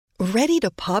Ready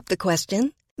to pop the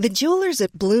question? The jewelers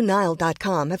at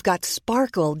BlueNile.com have got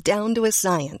sparkle down to a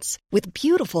science with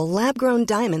beautiful lab-grown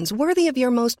diamonds worthy of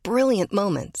your most brilliant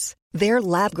moments. Their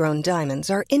lab-grown diamonds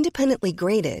are independently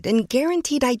graded and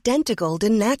guaranteed identical to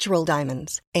natural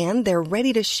diamonds, and they're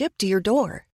ready to ship to your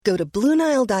door. Go to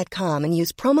BlueNile.com and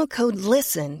use promo code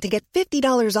LISTEN to get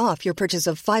 $50 off your purchase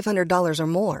of $500 or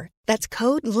more. That's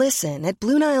code LISTEN at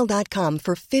BlueNile.com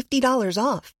for $50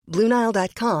 off.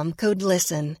 BlueNile.com, code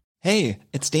LISTEN. Hey,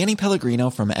 it's Danny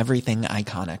Pellegrino from Everything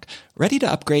Iconic. Ready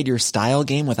to upgrade your style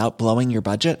game without blowing your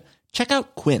budget? Check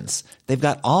out Quince. They've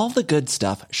got all the good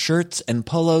stuff, shirts and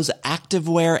polos,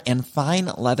 activewear, and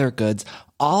fine leather goods,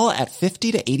 all at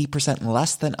 50 to 80%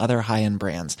 less than other high-end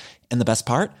brands. And the best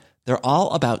part? They're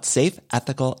all about safe,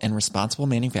 ethical, and responsible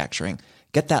manufacturing.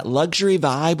 Get that luxury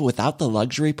vibe without the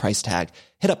luxury price tag.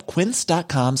 Hit up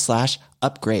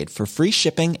quince.com/upgrade for free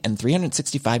shipping and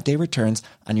 365-day returns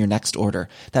on your next order.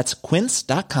 That's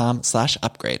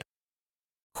quince.com/upgrade.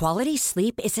 Quality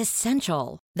sleep is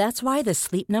essential. That's why the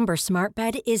Sleep Number Smart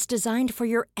Bed is designed for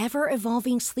your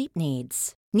ever-evolving sleep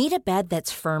needs. Need a bed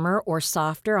that's firmer or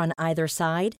softer on either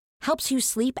side? Helps you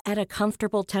sleep at a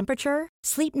comfortable temperature?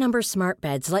 Sleep Number Smart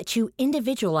Beds let you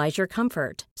individualize your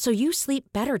comfort so you sleep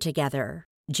better together.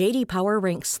 J.D. Power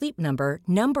ranks Sleep Number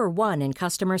number 1 in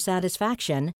customer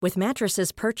satisfaction with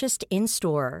mattresses purchased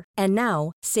in-store. And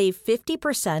now, save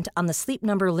 50% on the Sleep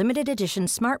Number Limited Edition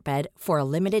Smart Bed for a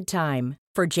limited time.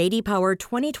 For J.D. Power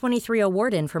 2023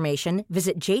 award information,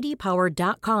 visit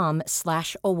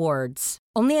jdpower.com/awards.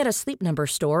 Only at a Sleep Number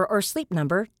store or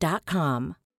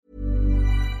sleepnumber.com.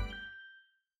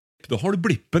 Då har du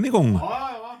blippen igång.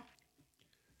 Ja.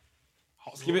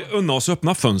 Ska vi unna oss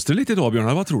öppna fönster lite idag,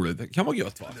 Björn? Vad tror du? Det kan vara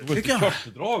gött, va?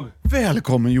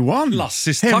 Välkommen, Johan.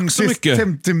 Klassiskt, tack så mycket.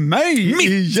 Hem till mig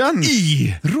igen.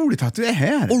 Roligt att du är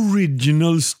här.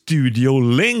 Original Studio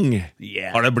Ling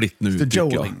har det blivit nu, tycker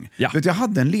jag. Ja. Vet, jag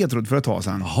hade en ledtråd för ett tag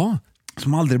sedan. Jaha.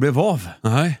 Som aldrig blev av.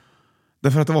 Nej.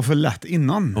 Därför att det var för lätt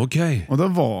innan. Okej. Och det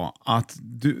var att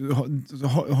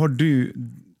har du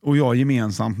och jag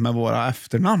gemensamt med våra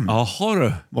efternamn. Jaha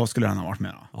du. Vad skulle den ha varit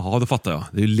med då? Ja, det fattar jag.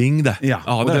 Det är ju Ling det.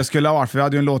 Ja, och det skulle ha varit, för vi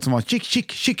hade ju en låt som var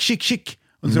chick.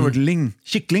 Och så var det Ling,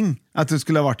 chickling. Att det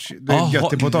skulle ha varit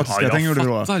gött i potatisgratäng. Jag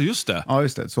fattar, just det. Ja,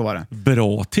 just det, så var det.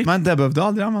 Bra tips. Men det behövde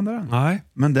aldrig använda den. Nej.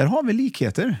 Men där har vi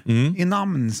likheter i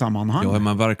namnsammanhang. Ja,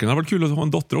 men verkligen. Det hade varit kul att ha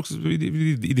en dotter också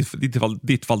i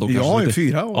ditt fall då. Jag har ju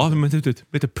 4 år. Ja, men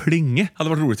lite Plinge hade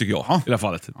varit roligt, tycker jag. Ja. I det här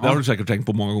fallet. Det har du säkert tänkt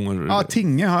på många gånger. Ja,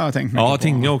 Tinge har jag tänkt mycket på. Ja,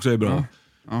 Tinge också är bra.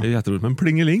 Ja. Det är jätteroligt. Men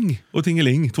Plingeling och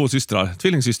Tingeling, 2 systrar,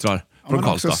 tvillingsystrar från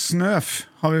Karlstad. Också Snöf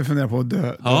har vi funderat på.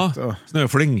 Ja,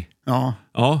 Snöfling. Ja.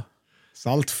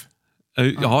 Saltf.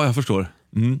 Ja, jag förstår.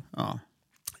 Ja.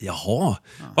 Jaha,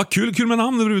 vad kul med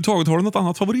namn överhuvudtaget. Har du något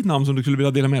annat favoritnamn som du skulle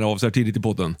vilja dela med dig av så här tidigt i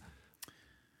podden?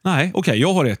 Nej, okej,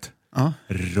 jag har ett.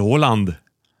 Roland.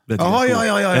 Ja.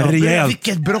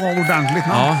 Vilket bra ordentligt namn.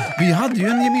 Ja. Vi hade ju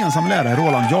en gemensam lärare,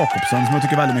 Roland Jakobsson, som jag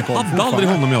tycker väldigt mycket om. Hade aldrig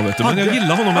honom, jag vet du, men jag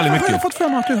gillar honom väldigt mycket. Har du fått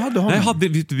fram att du hade honom?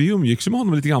 Nej, vi umgicks med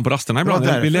honom lite grann på rasterna ibland.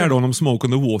 Vi lärde honom Smoke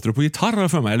on the Water på gitarr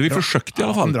för mig. Eller vi försökte i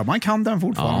alla fall. Undrar man kan den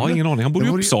fortfarande. Ja, ingen aning. Han bor i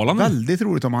Uppsala nu. Väldigt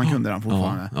roligt om han kunde den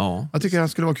fortfarande. Ja. Jag tycker det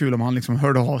skulle vara kul om han liksom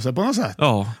hörde av sig på något sätt.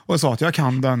 Ja. Och sa att jag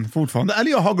kan den fortfarande.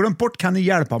 Eller jag har glömt bort, kan ni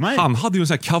hjälpa mig? Han hade ju en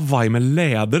sån här kavaj med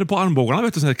läder på armbågarna,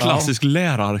 vet du, sån här klassisk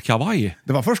lärarkavaj.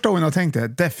 Det var första gången jag tänkte,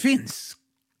 det finns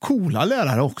coola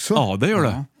lärare också. Ja, det gör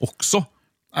det. Också.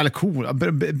 Eller coola,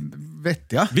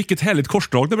 vettiga. Vilket härligt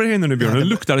korsdrag det blir här nu, Björn. Det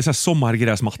luktar det så här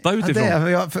sommargräsmatta utifrån.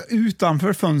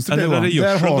 Utanför fönstret där har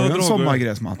du en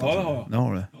sommargräsmatta. Ja, det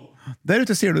har du. Där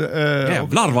ute ser du...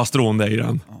 Jävlar vad strån det är i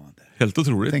den. Helt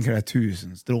otroligt. Jag tänker det är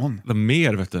 1000 strån. Det är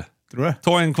mer, vet du. Tror du?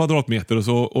 Ta 1 kvadratmeter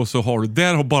och så har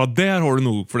du... Bara där har du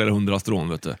nog flera 100 strån,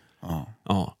 vet du.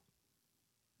 Ja.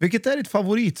 Vilket är ditt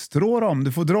favoritstrå då? Om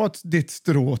du får dra ditt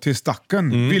strå till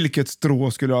stacken. Vilket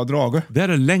strå skulle du ha dragit? Det är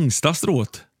det längsta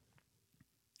strået.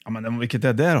 Ja, men vilket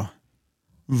är det då?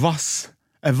 Vass.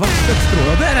 Är vass ett strå?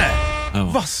 Ja, det är det!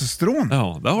 Ja. Vassstrån.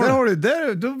 Ja, där har du.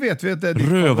 Då vet vi att det är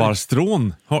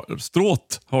rövarstrån.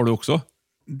 Stråt har du också.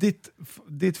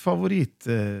 Ditt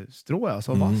favoritstrå är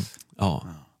alltså vass. Ja.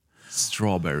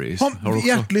 Strawberries.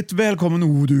 Hjärtligt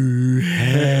välkommen du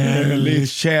härligt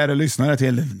kära lyssnare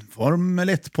till Formel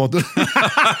 1-podden.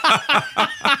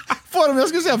 Jag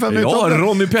skulle säga Formel 1. Ja,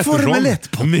 Ronny Pettersson. Formel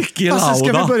 1-podden. Micke Lauda. Alltså,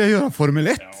 ska vi börja göra Formel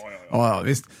 1? Ja,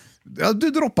 visst. Ja, du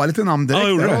droppar lite namn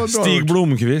direkt. Ja, Stig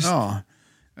Blomqvist. Ja.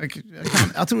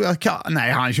 Jag tror jag kan.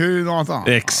 Nej, han kör ju något annat.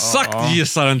 Exakt,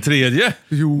 gissar den tredje.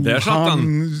 Där satt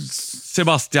han.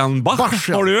 Sebastian Bach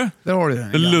har du ju. Där har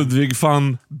du. Ludwig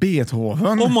van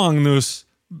Beethoven. Och Magnus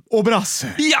och Brasse.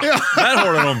 Ja, där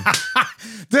har du dem.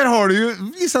 Där har du ju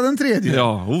vissa den tredje.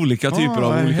 Ja, olika typer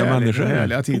av olika människor.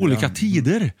 Härliga tider. Olika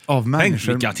tider. Av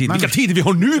människor. Tänk vilka tider vi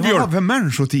har nu, Björn. Ja, för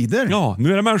människotider. Ja,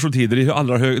 nu är det människotider. Det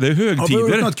är högtider. Har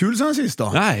du gjort något kul sen sist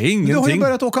då? Nej, ingenting. Du har ju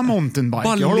börjat åka mountainbike.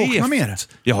 Har du åkt något mer?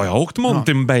 Ja, jag har åkt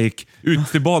mountainbike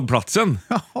ut till badplatsen.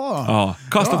 Jaha. Ja,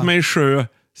 kastat mig i sjö,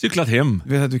 cyklat hem.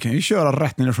 Du vet att du kan ju köra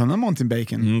rätt ner i sjön med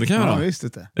mountainbiken. Det kan jag göra. Ja, visst det.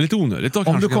 Det är lite onödigt då, Om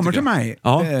kanske, du kommer till mig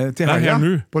till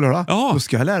helgen på lördag, då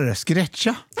ska jag lära dig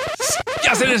skrätcha.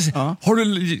 Ja. Har du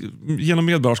genom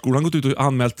Medborgarskolan gått ut och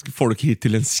anmält folk hit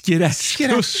till en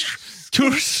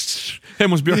kurs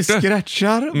hemma hos Björte? Vi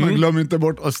skrätchar, men glöm inte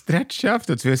bort att stretcha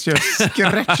efter. Vi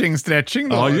kör stretching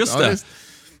då. Ja, just det.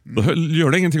 Då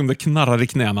gör det ingenting om det knarrar i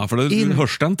knäna, för det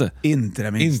hörs det inte.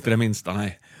 Inte det minsta.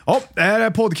 Nej. Ja, det här är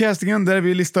podcastingen där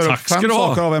vi listar upp 5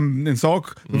 saker av en sak,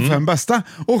 5 bästa.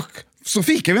 Och så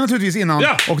fikar vi naturligtvis innan.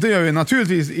 Ja. Och det gör vi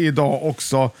naturligtvis idag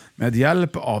också med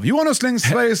hjälp av Johan Östling,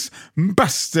 Sveriges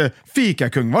bästa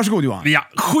fikakung. Varsågod Johan. Ja,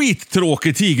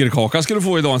 skittråkig tigerkaka ska du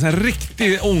få idag. En sån här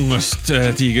riktig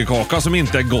ångest-tigerkaka som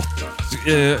inte är gott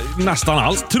nästan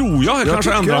alls, tror jag.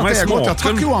 Kanske ändrar mig smaken.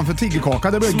 Tack Johan för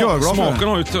tigerkaka, det blir görglad. Smaken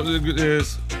har ju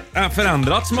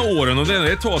förändrats med åren och det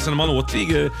är ett tag sedan man åt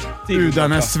tigerkaka.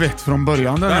 Den är svett från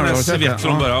början. Den är svett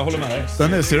från början, jag håller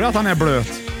med dig. Ser du att han är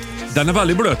blöt? Den är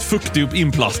väldigt blöt, fuktig och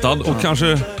inplastad och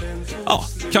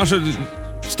kanske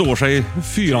står sig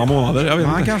 4 månader. Jag vet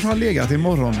Han inte. kanske har legat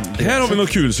imorgon. Här har vi något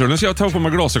kul, så nu ska jag ta på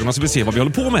mig glasögonen så vi ser vad vi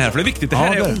håller på med här, för det är viktigt. Det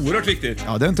här är oerhört viktigt.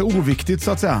 Ja, det är inte oviktigt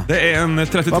så att säga. Det är en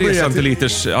 33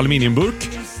 centiliters aluminiumburk.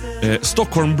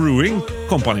 Stockholm Brewing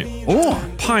Company.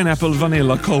 Pineapple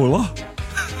Vanilla Cola.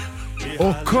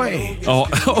 Okej. Ja,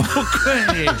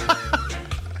 okej.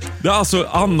 Det är alltså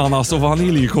ananas och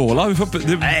vaniljkola.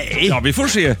 Ja, vi får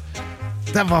se.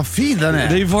 Den var fin den är.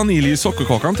 Det är ju vanilj i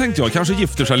sockerkakan, tänkte jag. Kanske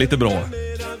gifter sig lite bra.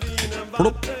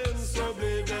 Plopp.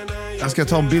 Jag ska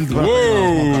ta en bild.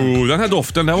 Wow, den här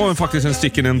doften, det var faktiskt en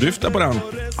sticken en dyft där på den.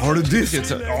 Har du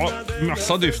dyft? Ja,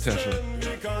 massa dyft här så.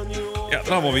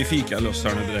 Jävlar vad vi fikar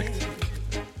här nu direkt.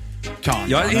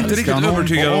 Jag är inte riktigt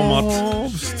övertygad om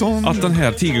att den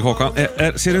här tigerkakan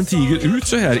ser en tiger ut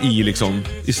så här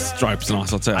i stripesarna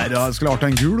så att säga. Nej, det är klart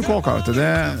en gul kaka.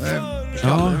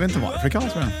 Jag vet inte varför det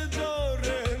kallas för den.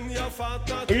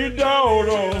 Idag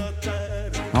då.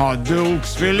 Ja,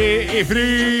 dogsfilé i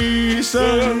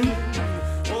frysen.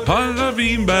 Alla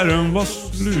vinbären var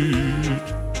slut.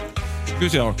 Ska vi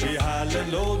se här.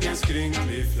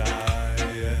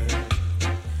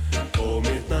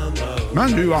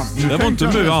 Men du, det var inte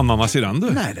mycket ananas i den du.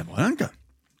 Nej, det var det inte.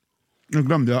 Nu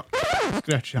glömde jag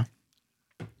scratcha.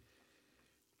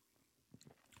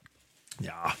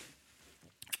 Ja.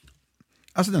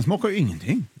 Alltså den smakar ju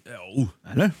ingenting. Jo.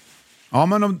 Eller? Ja,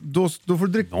 men då får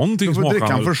du dricka,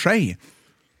 den för sig.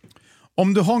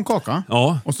 Om du har en kaka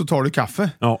och så tar du kaffe,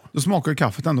 då smakar ju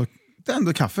kaffet ändå. Det är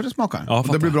ändå kaffe det smakar. Ja, och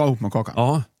det blir bra ihop med kakan.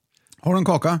 Ja. Har du en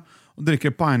kaka och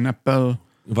dricker pineapple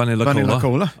vanilla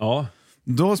cola. Ja.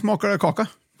 Då smakar det kaka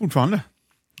fortfarande.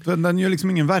 Den gör liksom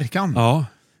ingen verkan. Ja.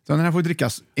 Så den här får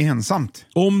drickas ensamt.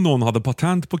 Om någon hade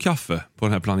patent på kaffe på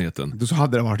den här planeten, då så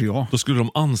hade det varit jag. Då skulle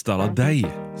de anställa dig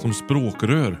som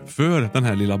språkrör för den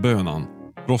här lilla bönan.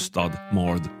 Rostad,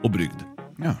 mald och bryggd.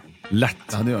 Ja. Lätt.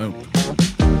 Det hade jag gjort.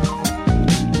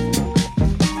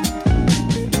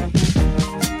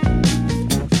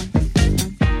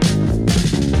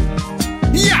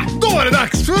 Ja, då är det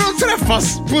dags för att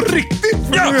träffas på riktigt.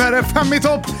 För nu är det 5 i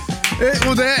topp.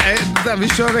 Och det är där vi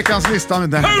kör veckans lista nu.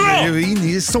 Det är ju inne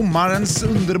i sommarens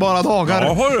underbara dagar.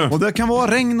 Ja, och det kan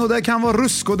vara regn och det kan vara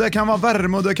rusk och det kan vara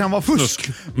värme och det kan vara fusk.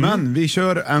 Men vi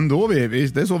kör ändå. Det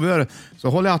är så vi gör. Så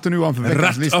håll i hatten nu för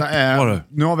veckans lista är.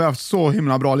 Nu har vi haft så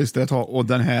himla bra lista ett tag och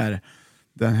den här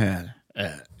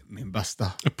är min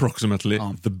bästa. Approximately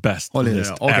the best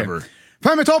list ever.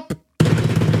 5 i topp.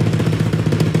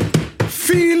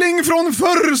 Feeling från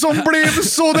förr som blev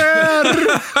sådär.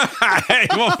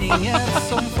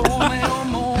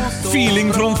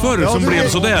 Feeling från förr som blev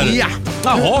sådär. Ja.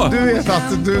 Jaha. Du vet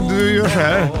att du gör så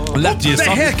här. Lättgissat.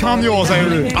 Det här kan jag, säger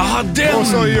du. Den. Och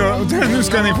så nu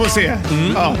ska ni få se.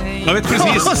 Ja. Jag vet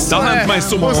precis. Det har hänt mig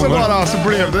så många gånger. Och så bara så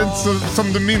blev det inte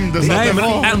som du mindes. Nej,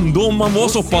 men ändå om man var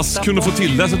så pass kunde få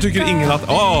till det så tycker ingen att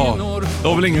det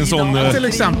var väl ingen sån... Till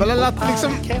exempel, eller att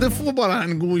liksom, det får bara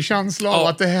en god känsla av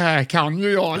att det här kan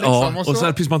ju jag. Liksom. Ja, och så är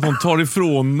det precis som att någon tar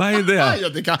ifrån mig det. Ja,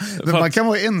 det kan, man kan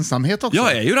vara i ensamhet också.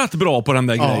 Jag är ju rätt bra på den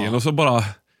där grejen och så bara...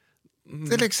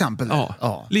 Till exempel.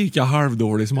 Ja. Lika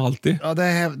halvdålig som alltid. Ja, det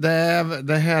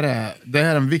här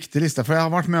är en viktig lista, för jag har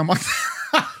varit med om att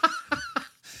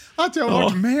jag har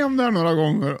varit med om det här några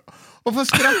gånger. och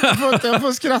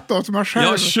får skratta åt mig själv.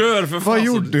 Jag kör för fan. Vad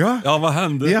gjorde jag? Ja, vad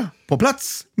hände? Ja, på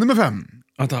plats nummer 5.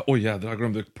 Vänta, oj jädrar, jag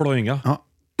glömde plöjnga. Ja.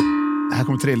 Här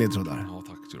kommer 3 ledtrådar. Ja,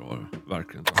 tack ska du ha.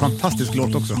 Verkligen. Fantastisk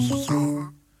låt också.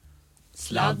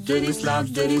 Sladder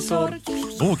i sork.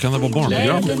 Kan det vara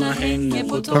barnprogram? Kläderna hänger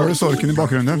på tork. Hör du sorken i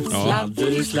bakgrunden? Ja.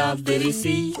 Sladder i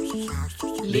si.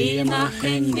 Lena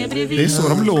hänger bredvid. Det är så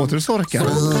de låter, sorkar.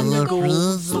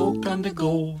 Så kan det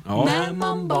gå. När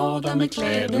man badar med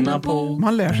kläderna på.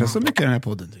 Man lär sig så mycket i den här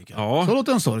podden, tycker jag. Ja. Så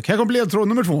låter en sork. Här kommer ledtråd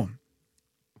nummer 2.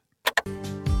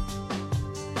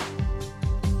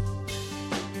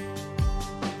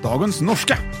 Dagens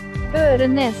norska. Øre,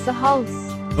 nese, hals.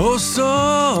 Och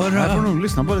Sara! Här får du nog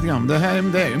lyssna på lite grann. Det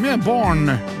är ju mer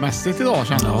barnmässigt idag,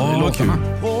 känner jag. Ja, I låtarna.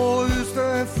 På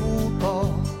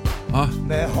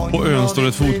ön står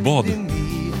ett fotbad.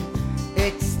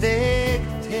 Ett steg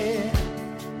till.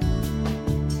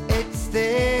 Ett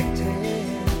steg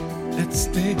till. Ett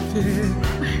steg till.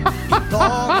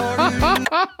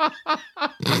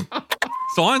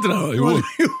 Sa han inte det då? Jo.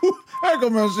 Här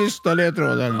kommer den sista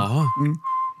ledtråden. Jaha.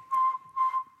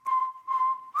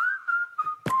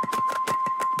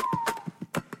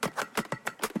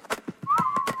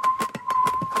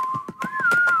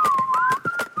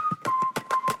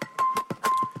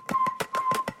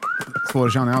 Svår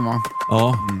att känna igen, va?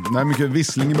 Ja. Det är mycket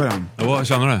vissling i början. Vad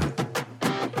känner du?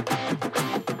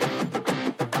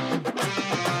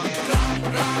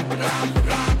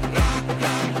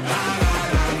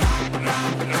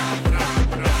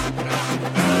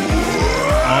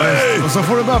 Och så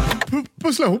får du bara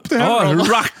pussla ihop det här. Ja, då.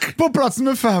 rock. På plats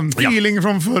nummer 5. Feeling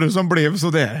från förr som blev så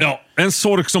där. Ja, en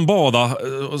sork som badar.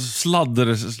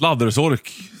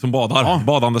 Sladdersork som badar. Ja.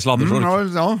 Badande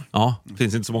sladdersork. Ja. Ja,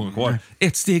 finns inte så många kvar.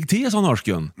 Ett steg till, sa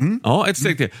norsken. Ja, ett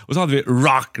steg till. Och så hade vi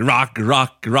rock.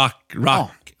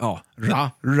 Ja.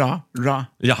 Ra.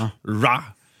 Ja,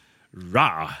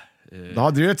 ra. Då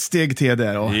hade du ett steg till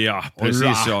där. Och, Ja,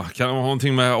 precis ja. Kan det ha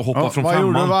någonting med att hoppa från vad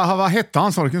gjorde femman? du? Vad hette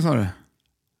han, sorken, sa du?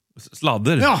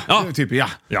 Sladder. Ja, typ ja.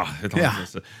 Ja, ett annat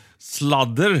intresse.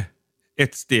 Sladder,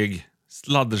 ett steg.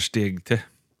 Sladdersteg till.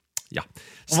 Ja.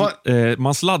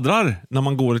 Man sladdrar när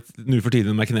man går nu för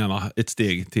tiden med knäna ett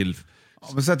steg till. Ja,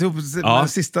 men sätt ihop den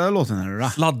sista låten här. Ra.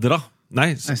 Sladdra.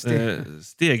 Nej,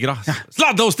 stegra. Ja.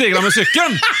 Sladda och stegra med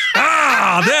cykeln!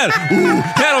 Där!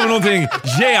 Här har vi någonting!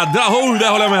 Jädra! Där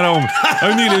håller jag med dig om. Jag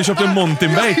har nyligen köpt en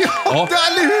mountainbike. Ja,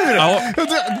 eller hur? Ja.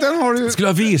 Den har du... Skulle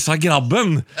jag visa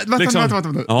grabben? Vänta.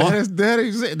 Ja. Det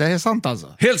här är sant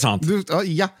alltså. Helt sant.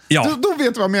 Ja. Då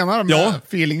vet du vad jag menar med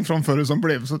feeling från förr som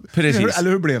blev. Så, precis.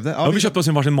 Eller hur blev det? Ja, vi köpte oss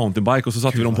en varsin mountainbike och så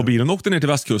satte vi dem på bilen och åkte ner till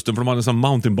västkusten för de hade en sån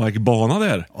mountainbike-bana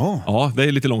där. Ja, det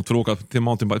är lite långt för att åka till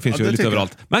mountainbike. Det finns ju lite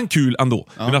överallt. Men kul ändå.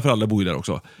 Mina föräldrar bor ju där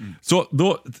också. Så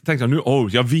då tänkte jag nu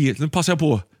passar jag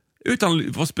på. Utan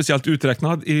att vara speciellt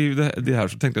uträknad i det här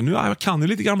så tänkte jag, jag kan ju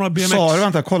lite gamla BMX. Sa du,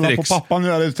 vänta, kolla tricks. på pappa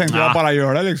nu, eller tänkte jag bara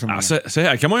gör det liksom. Ja, så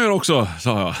här kan man göra också,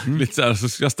 sa jag. Lite så här, så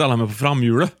ska jag ställa mig på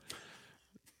framhjulet.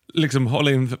 Liksom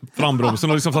hålla in frambromsen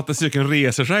och liksom så att cykeln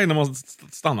reser sig när man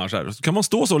stannar så här. Så kan man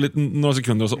stå så lite, några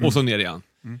sekunder och så ner igen.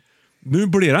 Nu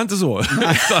blir det inte så.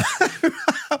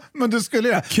 Men du skulle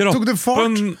göra. Tog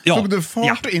du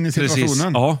fart in i situationen? Precis,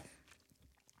 ja.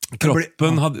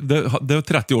 Kroppen det var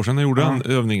 30 år sedan jag gjorde den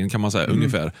övningen kan man säga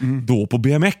ungefär. Då på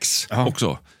BMX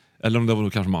också. Eller om det var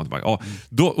kanske mountainbike. Ja.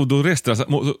 Då reste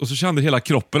jag och så kände hela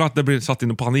kroppen att det blev satt i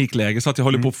en panikläge så att jag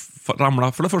höll på att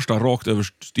ramla för det första rakt över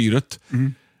styret.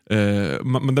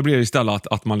 Men det blev istället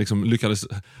att man liksom lyckades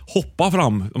hoppa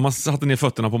fram. Man satte ner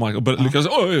fötterna på marken och lyckades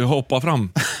hoppa fram.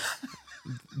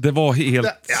 Det var helt...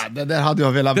 Det där hade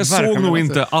jag velat. Det såg nog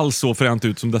inte alls så fränt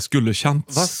ut som det skulle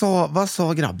känts. Vad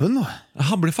sa grabben då?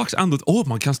 Han blev faktiskt ändå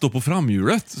man kan stå på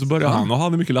framhjulet. Så började han och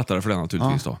hade mycket lättare för det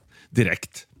naturligtvis då.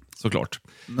 Direkt, såklart.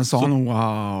 Men sa han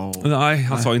wow? Nej,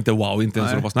 han sa inte wow, inte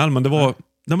ens så var snäll. Men det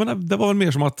var väl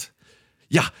mer som att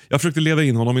jag försökte leda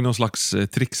in honom i någon slags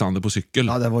trixande på cykel.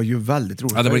 Ja, det var ju väldigt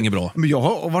roligt. Ja, det var inget bra. Men jag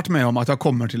har varit med om att jag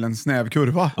kommer till en snäv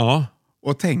kurva. Ja.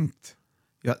 Och tänkt,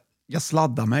 jag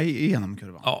sladdar mig igenom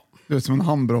kurvan. Ja. Det är som en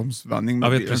handbromsvändning. Jag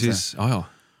vet precis. Ja.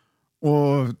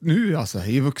 Och nu alltså,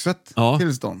 i vuxet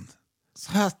tillstånd,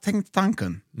 så har jag tänkt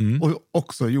tanken. Och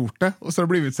också gjort det. Och så har det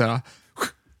blivit så här...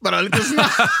 Bara lite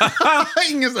snabbt.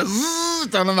 Ingen sån.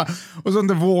 Och så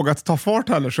inte vågat ta fart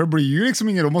heller. Så det blir ju liksom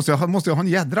ingen... Då måste jag ha en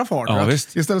jädra fart. Ja,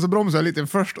 visst. Istället så bromsar jag lite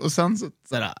först och sen så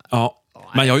där. Ja.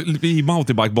 Men i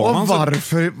mountainbikebanan... Och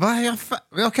varför?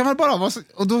 Jag kan väl bara vara...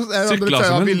 Och då är det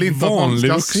jag vill inte att någon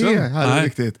ska se här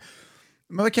riktigt.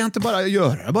 Men vad kan jag inte bara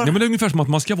göra det bara? Ja, men det är ungefär som att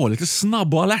man ska vara lite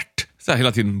snabb och alert. Så här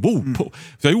hela tiden. För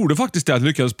jag gjorde faktiskt det att jag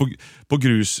lyckades på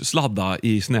grus sladda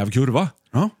i snäv kurva.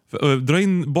 Ja. Dra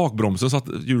in bakbromsen så att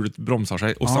hjulet bromsar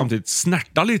sig och samtidigt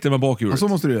snärta lite med bakhjulet. Ja, så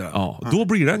måste du göra. Ja, då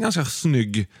blir det en ganska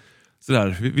snygg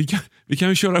sådär. Vi kan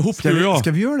ju köra ihop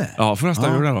Ska vi göra det? Ja,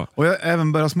 förresten gör det då. Och jag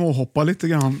även börjar småhoppa lite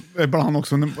grann ibland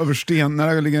också över sten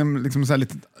när det ligger liksom så här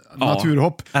lite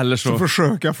naturhopp. Eller så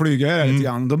försöker jag flyga lite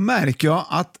grann. Då märker jag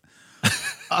att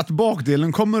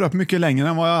bakdelen kommer upp mycket längre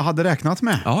än vad jag hade räknat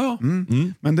med. Ja.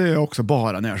 Men det är också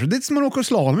bara när. Så det är som man åker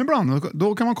slalom ibland.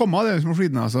 Då kan man komma där som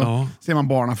skidorna så ser man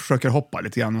barnen försöker hoppa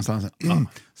lite grann någonstans.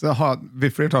 Så jag har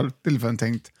vid flertal tillfällen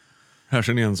tänkt här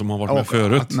känner en som har varit med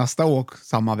förut. Att nästa åk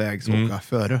samma väg så åker jag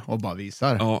före och bara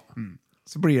visar. Ja.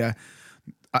 Så blir det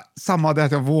samma det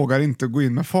att jag vågar inte gå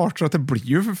in med fart så att det blir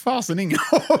ju för fasen ingen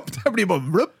hopp. Det blir bara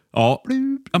blupp. Ja.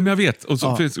 Ja, men jag vet. Och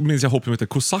så minns jag hopp som heter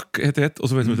Kosak heter ett och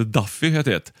så vet jag som heter Duffy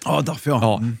heter ett. Ja, Duffy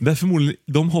Det är förmodligen,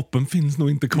 de hoppen finns nog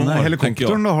inte kvar. Nej,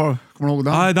 helikoptern då kommer du ihåg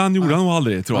den? Nej, den gjorde han nog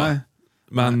aldrig tror jag. Nej.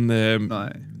 Men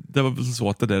det var väl så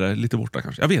att det där är lite borta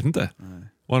kanske. Jag vet inte.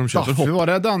 Vad de köper Duffy, hopp. var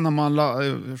det den när man la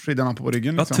skidorna på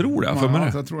ryggen? Liksom? Jag tror det, för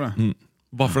mig det. Jag tror det.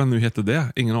 Varför den nu heter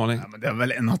det? Ingen aning. Ja, men det är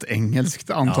väl något engelskt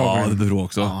antagligen. Ja, det beror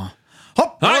också. Ja.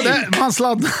 Hopp! Man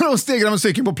sladdar och stegrar med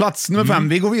cykeln på plats nummer 5.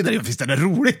 Vi går vidare. Visst är det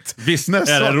roligt? Visst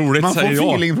är det roligt, man säger jag. Man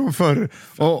får feeling från förr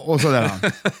och sådär.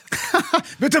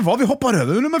 Vet du vad? Vi hoppar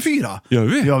över nummer 4. Gör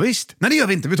vi? Ja, visst. Nej, det gör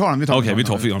vi inte. Vi tar den. Okej, vi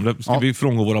tar 4. Ska vi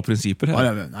frångå våra principer här?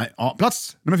 Ja, nej. Ja,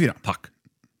 plats nummer 4. Tack.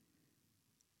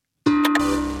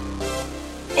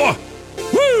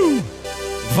 Woo!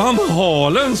 Van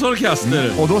Halens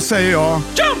orkester. Och då säger jag...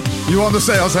 Jump! Johan, då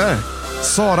säger jag så här.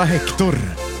 Sara Hector.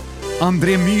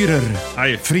 André Myhrer.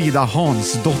 Nej. Frida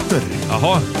Hansdotter.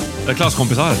 Jaha, det är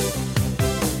klasskompisar.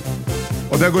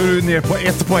 Och där går du ner på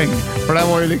 1 poäng. För det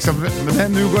var ju liksom...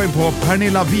 Men nu går jag in på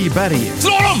Pernilla Wiberg.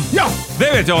 Slalom! Ja!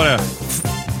 Det vet jag vad det är.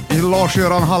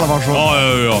 Lars-Göran Halvarsson.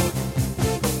 Ja.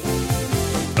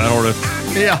 Där har du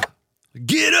det. Ja.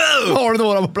 Get up! Har du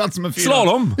några på plats med 4?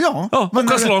 Slalom? Ja. Men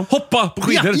slalom. Hoppa på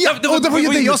skidor. Ja, och det var ju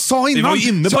det jag sa innan. Vi var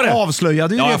inne på det. Jag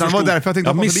avslöjade ju redan. Det var därför jag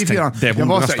tänkte att det blir 4.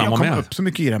 Jag kom upp så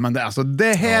mycket i det. Men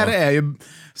det här är ju...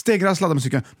 Stegra sladda med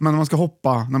cykeln. Men när man ska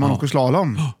hoppa, när man åker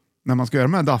slalom. När man ska göra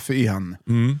med Duffy igen.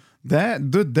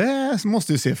 Det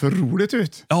måste ju se för roligt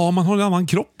ut. Ja, man har en annan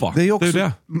kropp va? Det är också,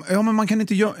 det. Ja, men man kan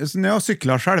inte göra... När jag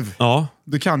cyklar själv,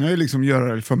 då kan jag ju liksom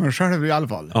göra det för mig själv i alla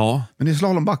fall. Ja. Men i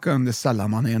slalombacken, det är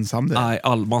sällan man är ensam där.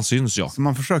 Nej, man syns Så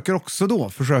man försöker också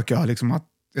då, liksom att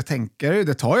jag tänker,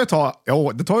 det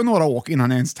tar ju några åk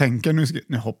innan jag ens tänker,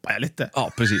 nu hoppar jag lite.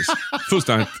 Ja, precis.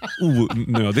 Fullständigt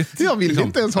onödigt. Jag vill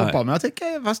inte ens hoppa, men jag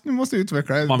tänker, fast nu måste jag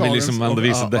utveckla det. Man vill liksom ändå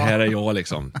visa att det här är jag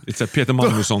liksom. Lite Peter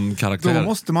Magnusson-karaktär. Då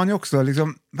måste man ju också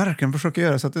liksom verkligen försöka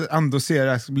göra så att det ändå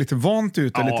ser lite vant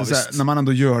ut. Lite så här, när man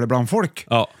ändå gör det bland folk.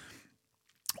 Ja.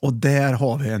 Och där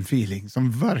har vi en feeling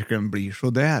som verkligen blir så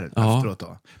där efteråt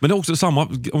då. Men det är också samma,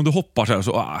 om du hoppar så här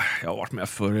så, jag har varit med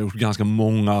förr, jag har gjort ganska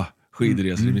många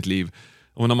skidresor i mitt liv.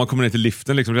 Och när man kommer ner till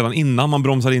liften, liksom, redan innan man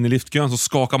bromsar in i liftkön så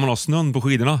skakar man av snön på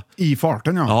skidorna. I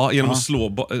farten Ja, genom att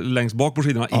slå längst bak på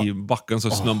skidorna i backen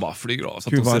så snön bara flyger av. Så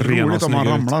Gud, vad roligt om man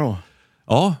ramlar då.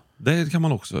 Ja, det kan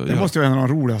man också. Det måste ju vara en av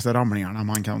de roligaste ramlingarna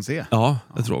man kan se. Ja,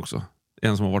 det tror jag också.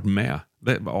 En som har varit med.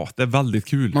 Det är väldigt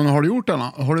kul. Men har du gjort den?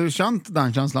 Har du känt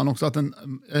den känslan också att den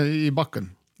är i backen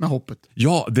med hoppet?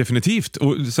 Ja, definitivt.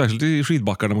 Och särskilt i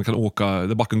skidbackar där man kan åka,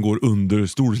 där backen går under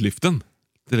stolsliften.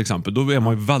 Till exempel. Då är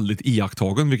man ju väldigt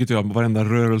iakttagen, vilket gör att varenda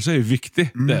rörelse är viktig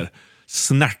där.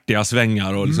 Snärtiga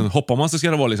svängar och liksom, hoppar man så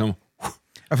ska det vara liksom...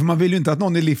 Ja, för man vill ju inte att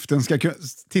någon i liften ska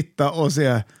titta och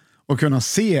se och kunna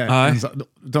se.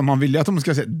 Man vill ju att de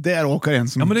ska se, där åker en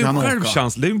som kan åka. Ja, men det är en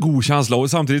självkänsla, det är en god känsla.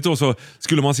 Och samtidigt då så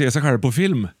skulle man se sig själv på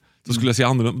film, då skulle jag se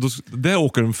annorlunda. Där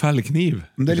åker en fällkniv.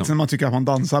 Men det är liksom när man tycker att man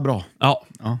dansar bra. Ja.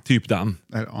 Typ den.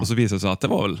 Och så visar det sig att det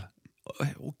var väl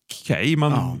okej,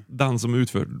 men den som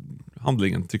utför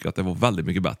handlingen tycker att det var väldigt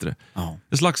mycket bättre.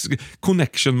 En slags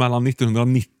connection mellan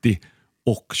 1990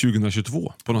 och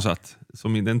 2022 på något sätt.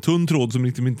 Som en tunn tråd som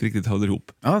inte riktigt håller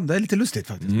ihop. Ja, det är lite lustigt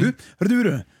faktiskt.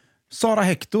 Du, Sara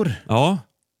Hector. Ja.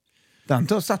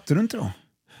 Den satte du inte då?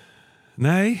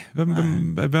 Nej.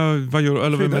 Vad gör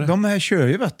eller vem är det? De här kör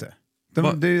ju, vet du.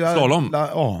 Slalom?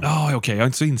 Ja, okej. Jag är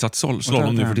inte så insatt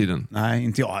slalom nu för tiden. Nej,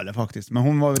 inte jag heller faktiskt. Men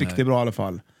hon var riktigt bra i alla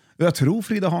fall. Jag tror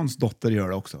Frida Hansdotter gör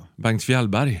det också. Bengt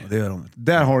Fjällberg. Ja, det gör hon.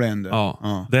 Där har du en.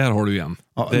 Där har du en.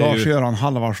 Lars-Göran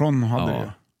Halvarsson hade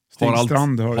det. Stig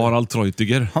Strand har det. Harald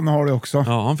Treutiger. Han har det också.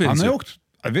 Ja, han finns har åkt.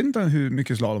 Jag vet inte hur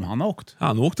mycket slalom han har åkt.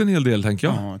 Han har åkt en hel del, tänker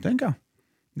jag. Ja, tänker jag.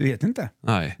 Du vet inte.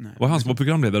 Nej. Det var han som var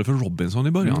programledare för Robinson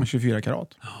i början. 24 karat.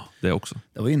 Ja, det också.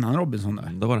 Det var innan Robinson där.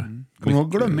 Det var det.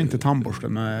 Glöm inte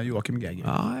tandborsten med Joakim Gegge.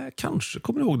 Ja, jag kanske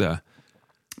kommer ihåg det.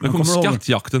 Men kom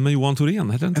Skattjakten med Johan Thorén.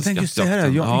 Hette inte jag just det här.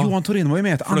 Johan Thorén var ju med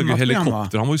i ett annat helikopter. program,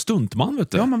 va? Han var ju stuntman,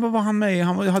 vet du. Ja, men vad var han med i?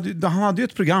 Han hade ju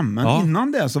ett program, men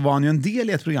innan det så var han ju en del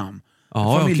i ett program.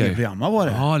 Familjeprogram, vad var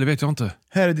det? Ja, det vet jag inte.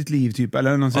 Här är ditt liv, typ.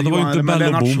 Eller någon det var ju inte Bell och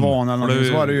Lennart Boom. Svan eller något.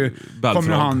 Så var det ju, kom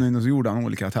ju han in och så gjorde han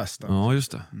olika tester. Ja,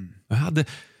 just det. Jag hade...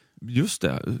 Just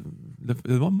det.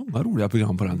 Det var många roliga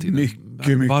program på den tiden.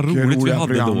 Mycket vad roligt vi hade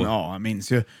program. då. Ja, jag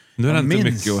minns ju. Nu är det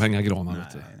inte mycket att hänga granar.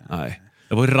 Nej.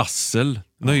 Det var Rassel,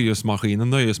 Nöjesmaskinen,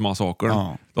 Nöjesmassakern.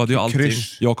 Ja. Då hade ju allting.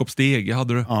 Krysch. Jakob Stege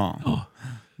hade du. Ja.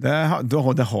 Det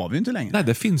har vi ju inte längre. Nej,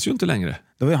 det finns ju inte längre.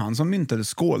 Det var ju han som myntade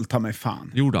skål, ta mig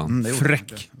fan. Gjorde han.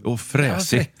 Fräck och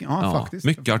fräsig. Ja, faktiskt.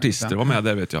 Mycket artister var med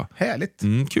där, vi vet jag. Härligt.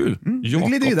 Kul. Vi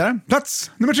glider vidare.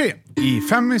 Plats nummer 3. I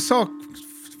 5 i sak.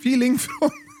 Feeling från...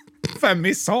 5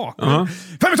 i sak.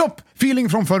 5 i topp. Feeling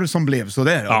från förr som blev så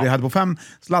där. Ja. Vi hade på 5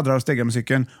 sladdrar och stegar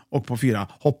musiken. Och på 4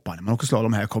 hoppar. Man åker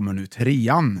slalom. Här kommer nu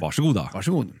 3:an.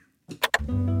 Varsågod.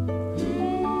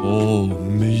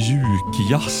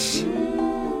 Mjukjazz.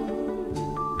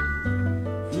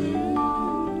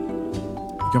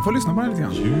 Du kan få lyssna på den lite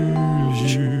grann.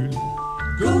 Jul.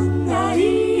 Gunga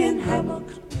i en hammock.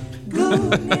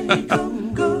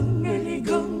 Gungeligung,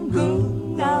 gungeligung,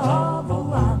 gunga av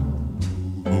och an.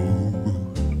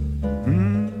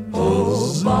 Och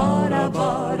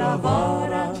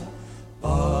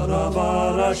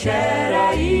bara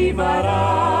kära i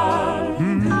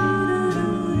varann.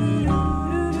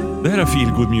 Det här är feel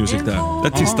good music där. Det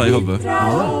är tista i huvudet.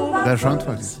 Ja, det är skönt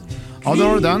faktiskt. Ja, då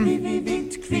har du den.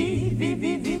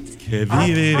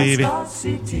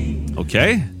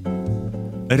 Okej.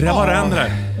 Det var den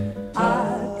där.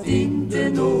 Att inte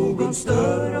någon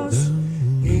stör oss.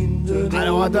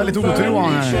 Nej, det är lite otur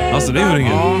Johan här. Alltså, det gör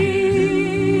inget.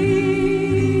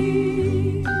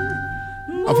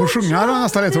 Jag får sjunga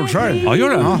nästa ledtråd själv. Ja, gör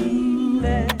det. Ja.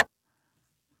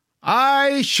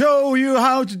 I show you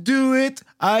how to do it.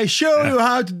 I show you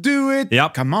how to do it.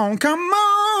 Ja. Come on,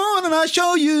 and I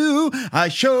show you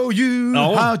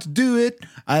how to do it.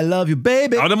 I love you,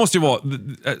 baby. Ja, det måste ju vara...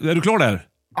 Är du klar där?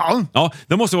 Ja,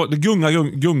 det måste vara gunga. Ja,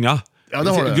 det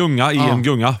har du. Gunga i en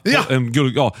gunga.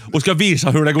 Ja. Och ska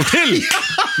visa hur det går till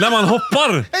när man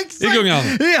hoppar i gungan.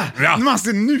 Ja.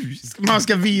 Man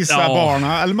ska visa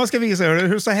barnen. Eller man ska visa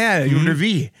hur så här gjorde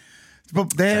vi.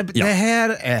 Det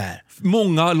här är...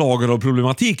 Många lager av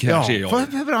problematik här, ser jag.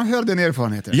 Hör den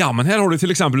erfarenheten. Ja, men här har du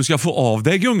till exempel, du ska få av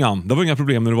dig gungan. Det var inga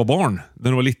problem när du var barn. När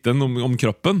du var liten om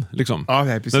kroppen, liksom. Ja,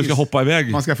 precis. När du ska hoppa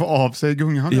iväg. Man ska få av sig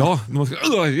gungan. Ja, man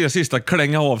ska i sista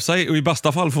klänga av sig och i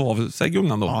bästa fall få av sig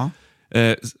gungan då. Ja.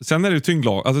 Sen är det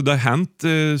tyngdlag. Alltså det har hänt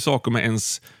saker med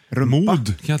ens mod,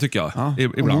 kan jag tycka. Ja.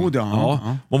 Ibland. Mod,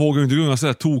 ja. Man vågar ju inte gunga så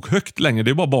där tok högt längre.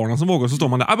 Det är bara barnen som vågar. Så står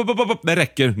man där. Det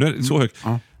räcker. Nu är det så högt.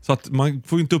 Ja. Så att man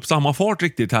får inte upp samma fart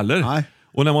riktigt heller. Nej.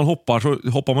 Och när man hoppar så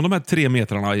hoppar man de här 3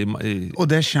 metrarna i... Och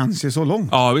det känns ju så långt.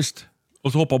 Ja, visst.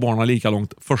 Och så hoppar barnen lika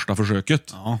långt första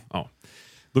försöket. Ja.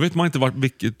 Då vet man inte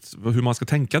hur man ska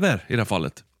tänka där i det här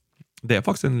fallet. Det är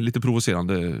faktiskt en lite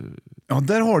provocerande... Ja,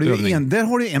 där har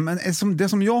du en, men det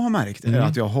som jag har märkt är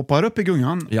att jag hoppar upp i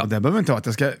gungan. Ja. Och det behöver inte vara att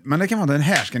jag ska... Men det kan vara den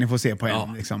här ska ni få se på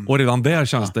en. Liksom. Och redan där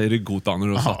känns det i ryggkotan när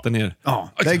du har satt den ner. Ja,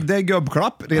 det är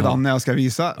gubbklapp redan när jag ska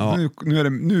visa. Ja.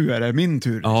 Nu är det min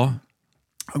tur. Ja.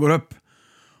 Jag går upp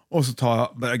och så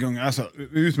börjar gunga. Alltså,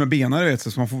 ut med benen, vet,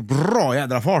 så man får bra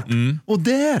jädra fart. Och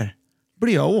där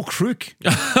blir jag åksjuk.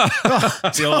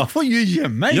 Så jag får ju ge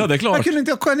mig. Ja, det är klart.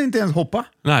 Jag kunde inte ens hoppa.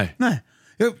 Nej.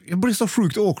 Jag blir så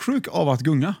sjukt åksjuk av att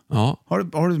gunga. Ja.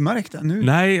 Har du märkt det nu?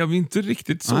 Nej, jag vill inte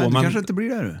riktigt så. Nej, men kanske inte blir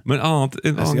det du. Men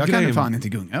jag kan ju fan inte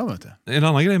gunga, jag vet det. En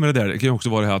annan grej med det där kan ju också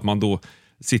vara det här att man då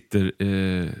sitter...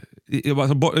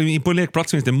 på en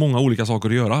lekplats finns det många olika saker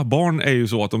att göra. Barn är ju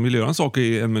så att de vill göra en sak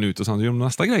i 1 minut och sen gör de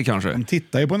nästa grej kanske. De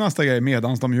tittar ju på nästa grej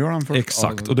medan de gör den först.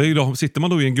 Exakt, och det är ju då, sitter man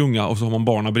då i en gunga och så har man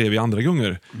barnen bredvid andra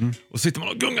gungor. Och så sitter man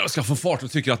och gungar och ska få fart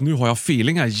och tycker att nu har jag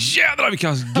feeling här. Jädrar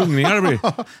vilka gungningar det blir.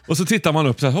 Och så tittar man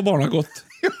upp så här, har barnen gått?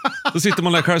 Så sitter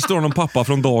man där själv, står någon pappa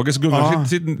från dagis och gungar.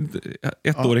 Sitter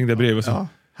 1-åring där bredvid. Så.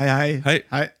 Hej.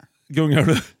 Gungar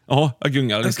du? Ja, jag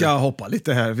gungar lite. Jag ska hoppa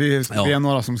lite här. Vi är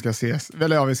några som ska ses.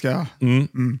 Eller ja, vi ska...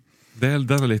 Den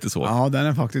är lite så. Ja, den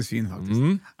är faktiskt fin faktiskt.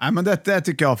 Nej, men det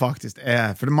tycker jag faktiskt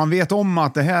är... För man vet om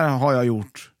att det här har jag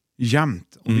gjort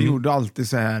jämt. Och vi gjorde alltid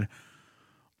så här.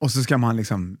 Och så ska man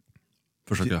liksom...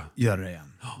 Försöka göra det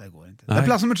igen. Det går inte. Det är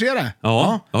plats nummer 3 det.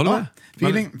 Ja, jag håller med.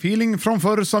 Feeling från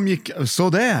förr som gick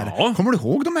sådär. Ja. Kommer du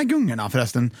ihåg de här gungorna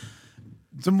förresten?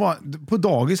 Som var, på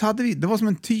dagis hade vi, det var som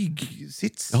en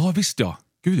tygsits. Ja, visst ja.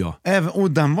 Gud ja.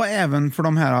 Och den var även för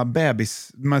de här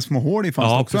bebis med små hål i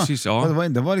fanns också. Precis, ja.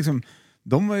 Det var liksom,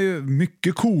 de var ju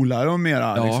mycket coolare och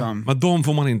mera Ja, liksom. men de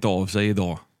får man inte av sig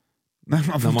idag. Nej,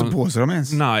 man får inte på sig dem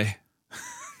ens.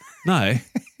 Nej.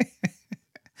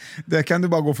 Det kan du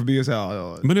bara gå förbi och säga.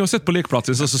 Ja. Men jag har sett på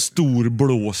lekplatsen så stor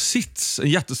blå sits.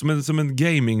 Som en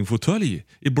gamingfåtölj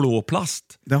i blå plast.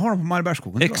 Det har de på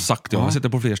Mariebergsskogen. Exakt, jag har sett det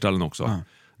på fler ställen också. Ja.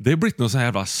 Det är blivit någon sån här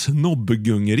jävla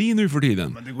snobbgungeri nu för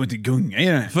tiden. Men det går inte gunga i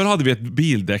det. Förr hade vi ett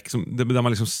bildäck där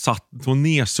man liksom satt på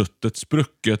nedsuttet,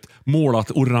 sprucket,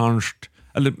 målat orange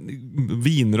eller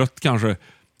vinrött kanske.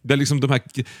 Där liksom de här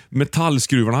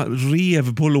metallskruvarna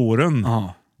rev på låren.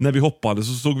 Ja. När vi hoppade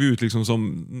så såg vi ut liksom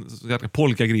som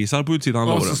polkagrisar på utsidan av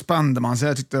låren. Och så spände man sig.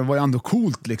 Jag tyckte det var ju ändå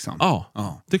coolt liksom. Ja.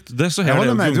 Det är så här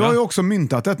det är. Du har ju också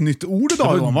myntat ett nytt ord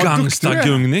idag. Det var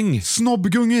gangstagungning.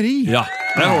 Snobbgungeri. Ja,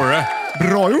 där har du det.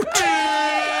 Bra gjort!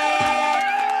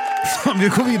 Vi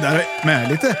går vidare med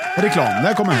lite reklam.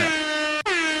 Där kommer här.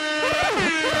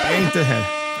 Jag är inte här.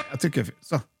 Jag tycker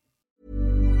så.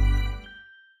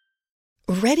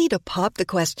 Ready to pop the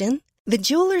question? The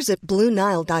jewelers at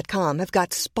BlueNile.com have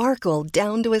got sparkle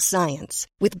down to a science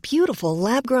with beautiful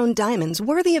lab-grown diamonds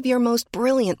worthy of your most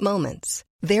brilliant moments.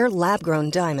 Their lab-grown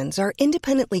diamonds are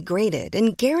independently graded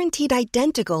and guaranteed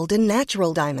identical to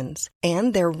natural diamonds,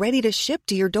 and they're ready to ship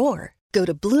to your door. Go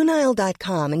to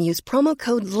BlueNile.com and use promo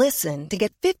code LISTEN to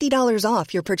get $50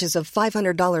 off your purchase of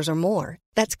 $500 or more.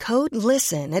 That's code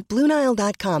LISTEN at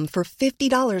BlueNile.com for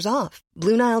 $50 off.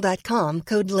 BlueNile.com,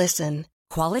 code LISTEN.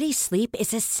 Quality sleep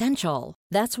is essential.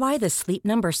 That's why the Sleep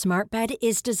Number Smart Bed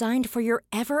is designed for your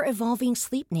ever-evolving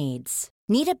sleep needs.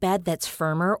 Need a bed that's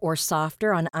firmer or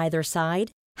softer on either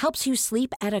side? Helps you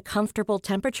sleep at a comfortable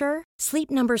temperature? Sleep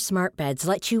Number Smart Beds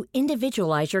let you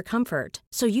individualize your comfort,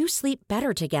 so you sleep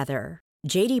better together.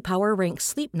 J.D. Power ranks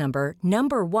Sleep Number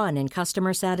 #1 in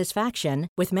customer satisfaction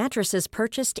with mattresses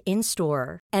purchased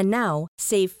in-store. And now,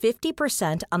 save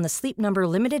 50% on the Sleep Number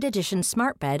Limited Edition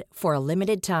Smart Bed for a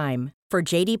limited time.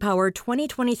 For J.D. Power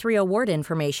 2023 award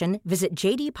information, visit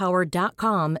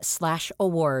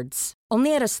jdpower.com/awards.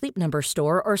 Only at a Sleep Number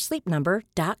store or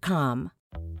sleepnumber.com.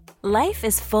 Life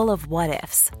is full of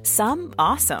what-ifs. Some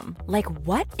awesome, like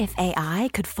what if AI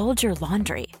could fold your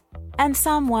laundry? And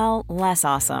some, well, less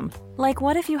awesome, like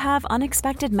what if you have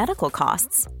unexpected medical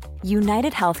costs?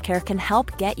 United Healthcare can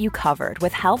help get you covered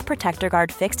with Health Protector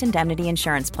Guard fixed indemnity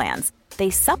insurance plans.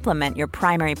 They supplement your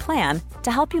primary plan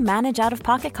to help you manage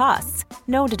out-of-pocket costs.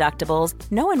 No deductibles,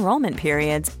 no enrollment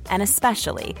periods, and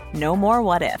especially no more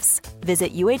what-ifs.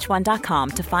 Visit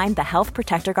uh1.com to find the Health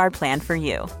Protector Guard plan for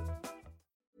you.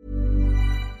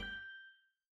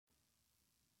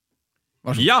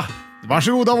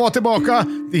 Varsågoda att vara tillbaka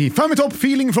i 5 i topp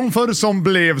feeling från förr som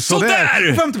blev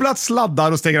sådär. 5:e plats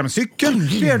sladdar och stegar med cykeln.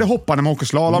 4:e hoppar när man åker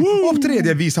slalom. Och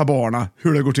 3:e visar barna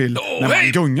hur det går till när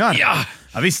man gungar.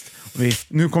 Ja visst.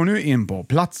 Nu kommer nu in på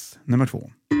plats nummer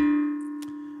 2.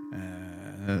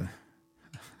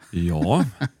 Ja,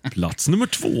 plats nummer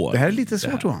 2. Det här är lite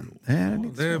svårt, Johan.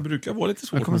 Det brukar vara lite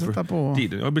svårt. Jag kommer sätta på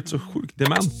tiden. Jag har blivit så sjukt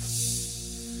dement.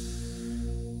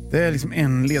 Det är liksom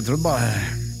en ledtråd bara.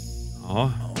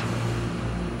 Ja.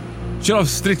 Kör av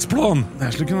stridsplan. Det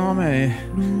här skulle kunna vara med i...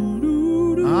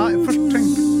 först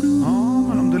tänkte...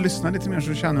 men om du lyssnar lite mer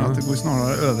så känner du att det går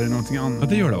snarare över i någonting annat. Ja,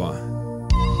 det gör det, va?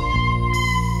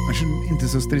 Inte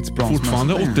så stridsplan.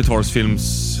 Fortfarande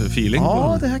 80-talsfilms-feeling.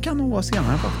 Ja, det här kan nog vara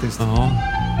senare faktiskt. Ja.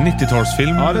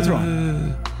 90-talsfilm. Ja, det tror jag.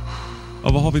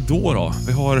 Ja, vad har vi då?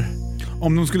 Vi har...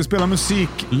 Om de skulle spela musik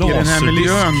i den här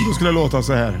miljön, då skulle det låta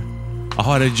så här.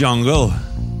 Jaha, det är Jungle.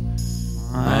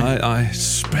 Nej,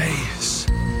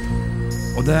 Space.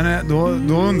 Och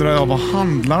då undrar jag, vad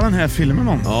handlar den här filmen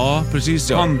om? Ja, precis.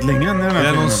 Ja. Handlingen i den här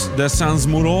filmen. Det är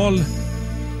sensmoral.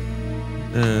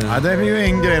 Ja, det är ju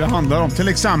en grej det handlar om. Till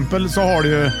exempel så har du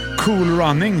ju Cool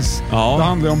Runnings. Ja. Det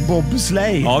handlar om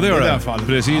bobsleigh. Ja, det gör det.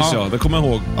 Precis, ja. Det kommer jag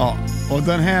ihåg. Ja. Och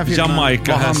den här filmen,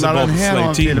 Jamaica vad handlar den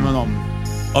här filmen om?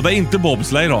 Ja, det är inte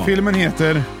bobsleigh då. Filmen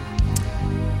heter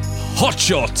Hot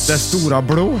Shots. Det stora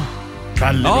blå.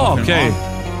 Okej.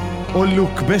 Och Luc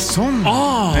Besson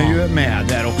är ju med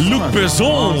där också. Luc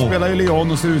Besson! Han spelar ju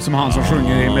Leon och ser ut som han som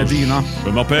sjunger i Medina.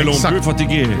 Exakt.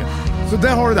 Så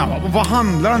där har du den. Vad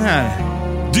handlar den här?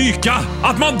 Dyka!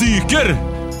 Att man dyker!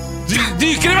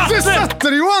 Dyker i vattnet! Det satte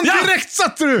du, Johan! Ja. Direkt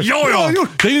satte du! Ja!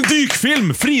 Det är en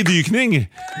dykfilm. Fridykning.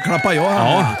 Klappar jag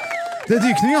här. Ja. Det är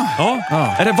dykning, ja.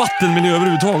 Är det vattenmiljö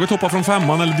överhuvudtaget? Hoppa från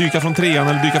 5:an eller dyka från 3:an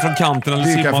eller dyka från kanten eller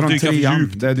dyka simma, från dyka 3:an. för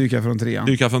djupt? Det är dyka från 3:an.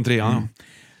 Dyka från 3:an, ja.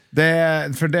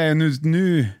 För det är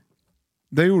nu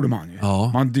det gjorde man ju.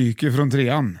 Ja. Man dyker från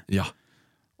 3:an. Ja.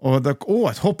 Och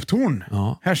ett hopptorn.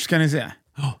 Ja. Här ska ni se.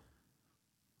 Ja.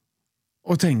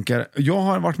 och tänker, jag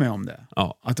har varit med om det.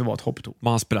 Ja. Att det var ett hopptorn.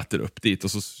 Man sprätter upp dit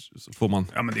och så får man...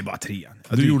 Ja, men det är bara 3.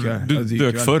 Du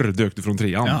dök förr, dök du från 3.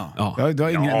 Ja. Det är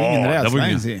ingen rädsla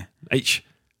ens i. Nej.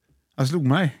 Jag slog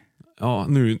mig. Ja,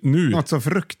 nu. Något så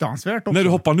fruktansvärt också. När du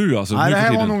hoppar nu alltså? Nej, nu det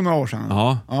här var nog några år sedan.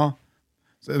 Ja.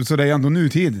 Så det är ändå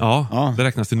nutid. Ja, det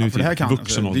räknas till nutid. För det här kan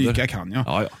vuxenålder. Dyka kan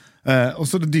jag. Ja. Och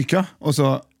så dyka och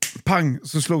så pang,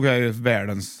 så slog jag ju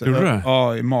världens... Gjorde du det?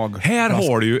 Ja, i mag. Här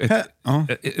har du ju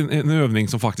en övning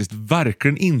som faktiskt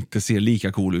verkligen inte ser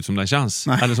lika cool ut som den känns.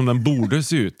 Nej. Eller som den borde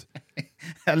se ut.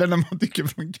 Eller när man dyker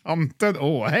från kanten.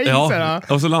 Hej! Ja,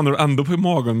 och så landar du ändå på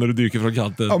magen när du dyker från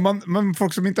kanten. Ja, men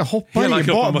folk som inte hoppar Hela i.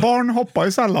 Barn hoppar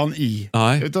ju sällan i.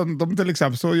 Nej. Utan de till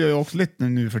exempel, så gör jag också lite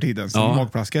nu för tiden, som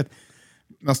magplasket.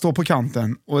 Jag står på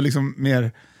kanten och liksom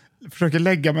mer försöker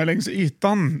lägga mig längs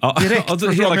ytan direkt. Alltså,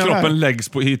 hela kroppen läggs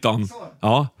på ytan.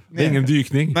 Ja, det är ingen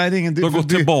dykning. Nej, det är ingen du har gått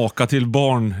tillbaka till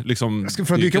barn. Liksom,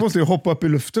 för att dyka måste du hoppa upp i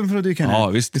luften för att dyka ner. Ja,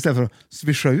 visst. Istället för att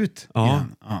swisha ut. Ja.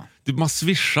 Man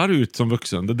swishar ut som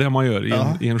vuxen. Det är det man gör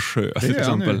i en sjö till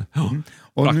exempel.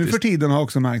 Och nu för tiden har jag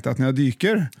också märkt att när jag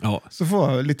dyker så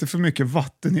får jag lite för mycket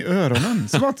vatten i öronen.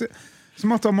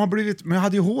 Som att de har blivit... Men jag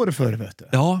hade ju hår förr, vet du.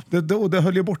 Ja. Det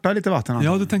höll ju borta lite vatten.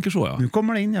 Ja, du tänker så, ja. Nu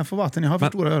kommer det in, jag får vatten. Jag har för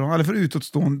stora öron. Eller för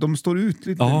utåtstående. De står ut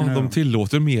lite. Ja, de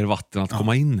tillåter mer vatten att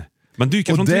komma in. Men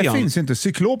dyka från 3. Finns ju inte.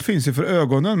 Cyklop finns ju för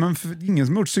ögonen, men ingen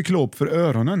som har gjort cyklop för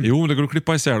öronen. Jo, det går att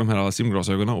klippa isär de här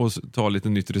simglasögonen och ta lite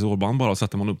nytt resorband bara och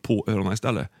sätter man upp på öronen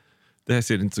istället. Det här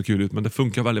ser inte så kul ut, men det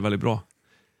funkar väldigt, väldigt bra.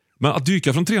 Men att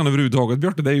dyka från 3 överhuvudtaget,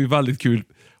 Björte, det är ju väldigt kul.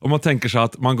 Om man tänker sig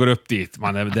att man går upp dit,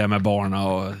 man är där med barna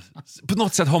och på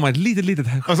något sätt har man ett litet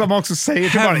och så man också säger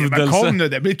till barnen, men kom nu,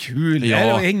 det blir kul. Det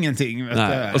är ingenting.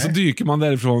 Vet och så dyker man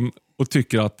därifrån och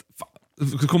tycker att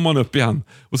så kommer man upp igen.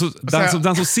 Och så,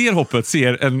 den som ser hoppet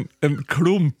ser en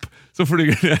klump som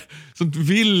flyger ner, som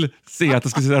vill se att det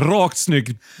ska se rakt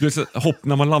snyggt hopp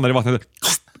när man landar i vattnet.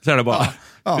 Så är det bara.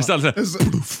 Istället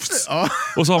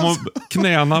och så har man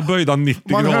knäna böjda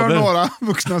 90 man grader. Man hör några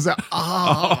vuxna säga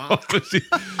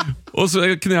och så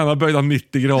är knäna böjda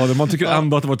 90 grader. Man tycker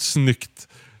ändå att det var ett snyggt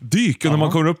dyk. Och när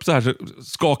man kommer upp så här så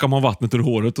skakar man vattnet ur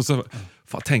håret och så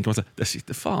tänker man så här, det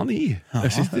sitter fan i.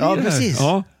 Det sitter i precis.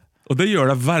 Ja. Och det gör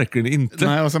det verkligen inte.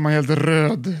 Nej, och så är man helt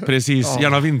röd. Precis,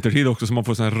 gärna vintertid också så man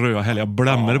får såna här röda härliga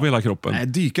blämmor på hela kroppen. Nej,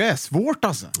 dyka är svårt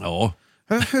alltså. Ja.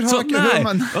 Jag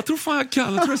tror fan jag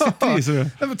kan. Jag tror jag sitter i så.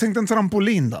 Jag tänkte en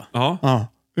trampolin då. Ja.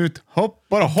 Ut,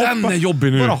 bara hoppa. Den är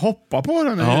jobbig nu. Bara hoppa på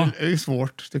den är ju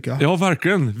svårt tycker jag. Ja,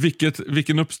 verkligen.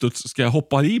 Vilken uppstuds ska jag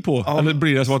hoppa i på? Ja. Eller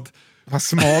blir det så att... Vad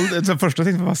smal, den första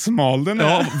tänkte vad smal den är.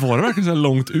 Ja, var det verkligen så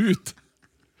långt ut?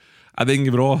 Ja, det är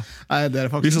inget bra. Nej, det är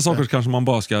faktiskt vissa saker kanske man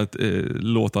bara ska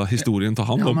låta historien ta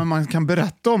hand om. Ja, men man kan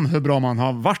berätta om hur bra man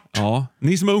har varit. Ja.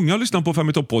 Ni som är unga lyssnar på 5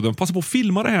 i topp-podden, passa på att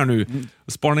filma det här nu.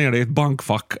 Spara ner det i ett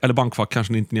bankfack, eller bankfack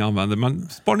kanske inte ni använder, men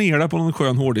spara ner det på någon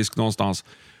skön hårddisk någonstans.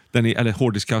 Eller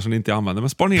hårddisk kanske ni inte använder, men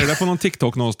spara ner det på någon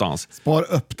TikTok någonstans. Spara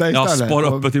upp det istället. Ja, spara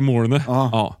upp det till molnet.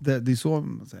 Ja. Det är så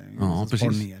man säger. Ja,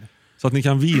 precis. Ner. Så att ni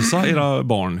kan visa era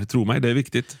barn, tro mig, det är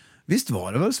viktigt. Visst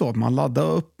var det väl så att man laddade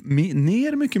upp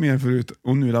ner mycket mer förut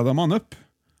och nu laddar man upp?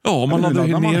 Ja, man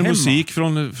laddade ner musik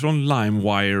från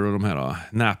LimeWire och de här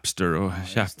Napster och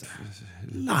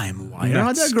LimeWire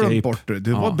hade jag glömt bort.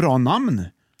 Det var ett bra namn.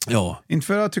 Ja. Inte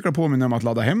för att jag tycker det påminner om att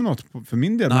ladda hem något för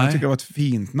min del, men jag tycker det var ett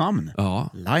fint namn. Ja.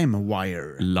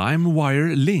 LimeWire.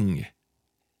 LimeWire Ling.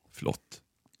 Flott.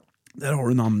 Där har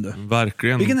du namn du.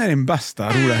 Verkligen. Vilken är din bästa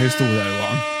roliga historia,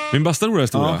 Johan? Min bästa roliga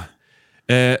historia?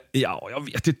 Jag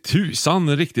vet inte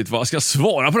tusan riktigt vad jag ska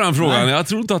svara på den frågan. Jag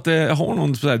tror inte att jag har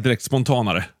någon så direkt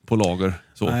spontanare på lager.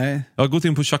 Så. Nej. Jag har gått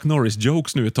in på Chuck Norris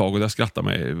jokes nu ett tag och jag skrattar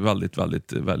mig väldigt,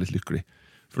 väldigt, väldigt lycklig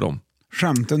för dem.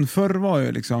 Skämten förr var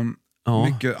ju liksom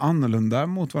mycket annorlunda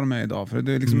mot vad de är idag. För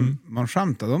det är liksom, man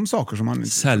skämtade om saker som man inte...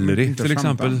 Selleri till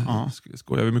exempel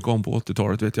skojar vi mycket om på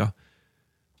 80-talet, vet jag.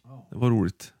 Det var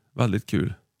roligt. Väldigt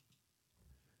kul.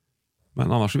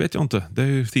 Men annars vet jag inte.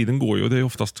 Tiden går ju och det är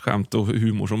oftast skämt och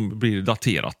humor som blir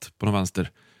daterat på den vänster.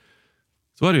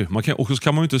 Så är det ju. Och så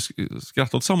kan man ju inte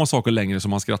skratta åt samma saker längre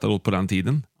som man skrattade åt på den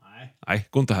tiden. Nej,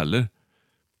 går inte heller.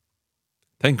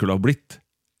 Tänker du har blivit?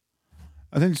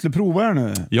 Jag tänkte att du skulle prova här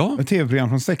nu. Ja. Ett tv-program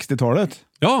från 60-talet.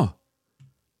 Ja.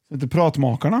 Det heter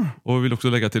Pratmakarna. Och vi vill också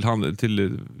lägga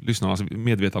till lyssnarnas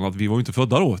medvetande att vi var ju inte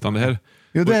födda då. Utan det här...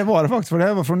 Jo, det var det faktiskt. För det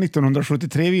här var från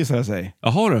 1973 visade det sig.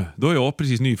 Jaha du, då är jag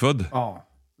precis nyfödd. Ja.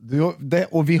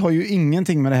 Och vi har ju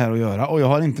ingenting med det här att göra. Och jag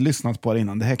har inte lyssnat på det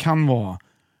innan. Det här kan vara...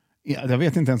 Jag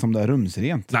vet inte ens om det är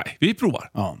rumsrent. Nej, vi provar.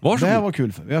 Ja. Det här var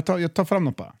kul. Jag tar fram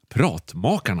något bara.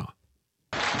 Pratmakarna.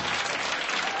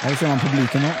 Här ser man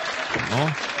publiken då.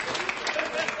 Ja.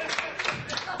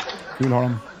 Kul har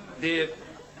de. Det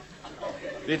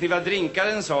Vet ni vad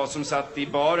drinkaren sa som satt i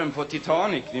baren på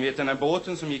Titanic? Ni vet den här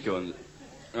båten som gick under.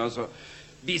 Alltså,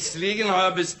 visserligen har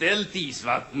jag beställt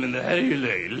isvatten, men det här är ju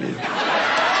löjligt.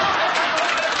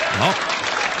 Ja.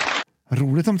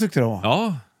 Roligt de tyckte det var.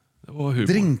 Ja, det var humor.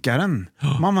 Drinkaren.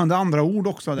 Man använde andra ord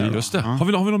också där. Just det. Ja. Har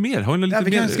vi något mer? Har vi lite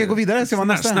vi mer? ska gå vidare. Ska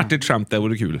man snärtigt skämt, det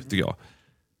vore kul, tycker jag.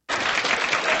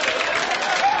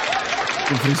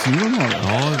 Frisyren har det.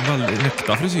 Ja, väldigt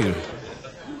äkta frisyr.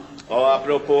 Ja,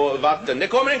 apropå vatten. Det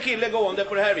kommer en kille gående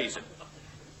på det här viset.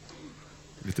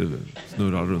 Lite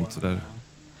snurrar runt sådär.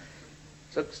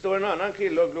 Så står en annan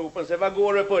kille och glor på och säger, vad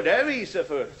går du på det där viset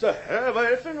för? Så här, vad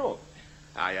är det för något?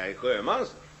 Ja, jag är sjöman.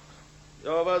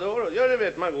 Ja, vad då? Ja, det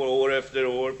vet man går år efter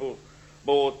år på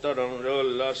båtar, de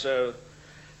rullar sig.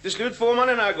 Till slut får man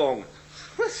den här gången.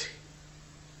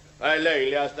 Det är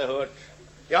löjligast jag hört.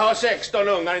 Jag har 16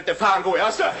 ungar, inte fan går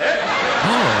jag så här. Ja,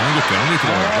 han lyckades lite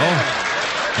där. Ja.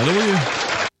 Ja,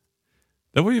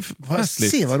 det var ju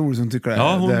festligt. Se vad roligt hon tycker det är,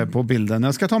 Ja, det är på bilden.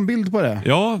 Jag ska ta en bild på det.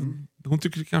 Ja, hon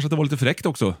tycker kanske att det var lite fräckt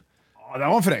också. Ja, det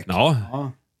var fräckt.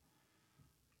 Ja.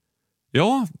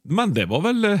 Ja, men det var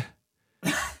väl...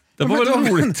 Det var väl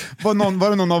roligt. Var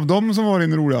det någon av dem som var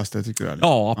den roligaste, tycker du? Eller?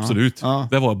 Ja, absolut. Ja.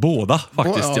 Det var båda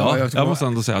faktiskt. Jag måste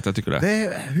ändå säga att jag tycker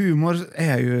det. Humor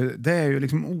är ju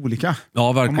liksom olika.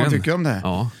 Ja, verkligen. Om man tycker om det.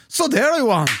 Ja. Så där då,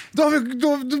 Johan. Då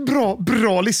har vi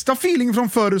bra lista feeling från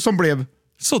förr som blev.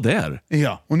 Så där.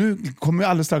 Ja, och nu kommer vi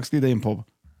alldeles strax glida in på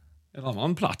en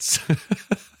annan plats.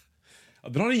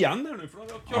 Jag drar igen här nu.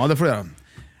 Ja, det får jag göra.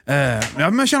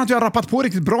 Men jag känner att jag har rappat på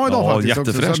riktigt bra idag faktiskt.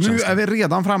 Jättefräscht. Så nu är vi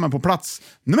redan framme på plats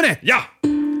nummer 1. Ja!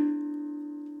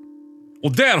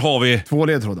 Och där har vi 2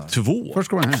 ledtrådar. 2. Först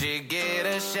kommer den här.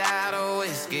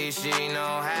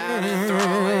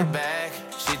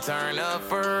 She turned up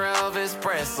for Elvis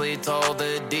Presley, told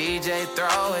the DJ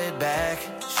throw it back.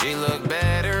 She look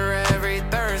better every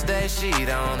Thursday, she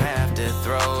don't have to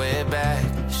throw it back.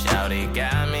 Shouty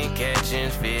got me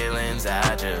catching feelings,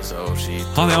 I just hope she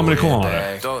Han är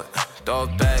amerikanare.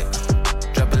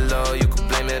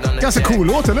 Ganska cool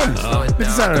låt, eller?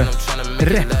 Lite såhär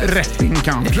rapping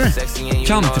kanske.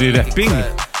 Country-rapping.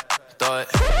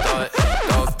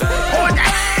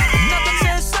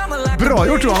 Bra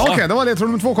gjort, Johan. Okej, det var ledtråd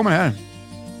nummer 2 kommer här.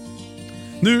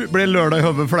 Nu blir det lördag i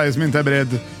huvudet för dig som inte är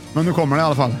beredd. Men nu kommer det i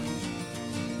alla fall.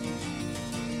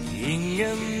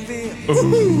 Ingen vet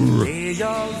det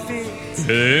jag vet.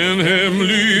 En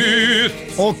hemlighet.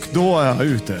 Och då är jag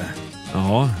ute.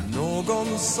 Ja.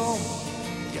 Någon som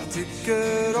jag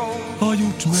tycker om har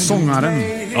gjort mig sångaren.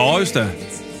 Ja, just det.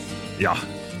 Ja.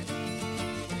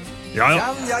 Ja.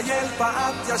 Kan jag hjälpa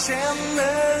att jag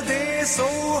känner det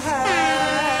så här?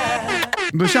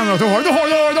 Du känner att du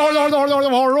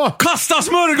har. Kasta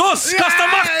smörgås! Kasta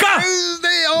macka!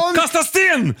 Kasta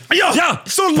sten! Ja!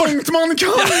 Så långt man kan!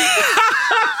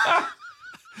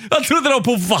 Jag trodde det var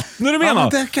på vatten du menar. Ja,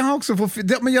 det kan jag också få.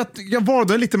 Men jag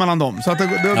valde lite mellan dem så att det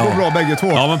går bra bägge två.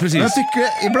 Ja, men precis. Men jag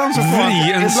tycker ibland så får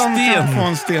kan jag få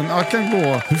en sten. Jag kan gå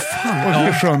och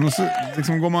i sjön och så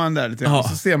liksom går man där lite och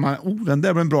så ser man, den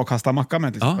där blir en bra kasta macka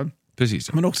med till exempel.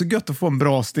 Precis. Men också gött att få en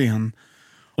bra sten.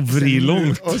 Och vrid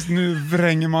långt. Och nu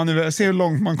vränger man iväg, ser hur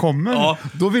långt man kommer. Ja.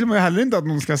 Då vill man ju heller inte att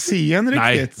någon ska se en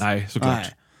riktigt. Nej, såklart.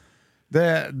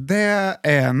 Nej. Det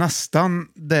är nästan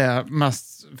det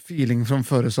mest feeling från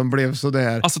förr som blev så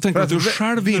där. Alltså tänk att du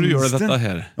själv när du gör detta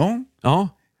här.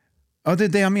 Ja, det är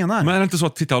det jag menar. Men är det inte så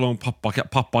att titta långt pappa kan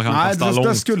kasta långt? Nej,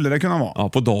 det skulle det kunna vara. Ja,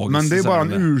 på dagis. Men det är bara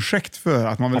en ursäkt för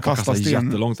att man vill kasta sten.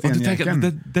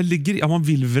 Det ligger, man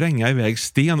vill vränga iväg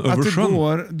sten över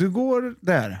sjön. Du går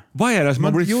där. Vad är det som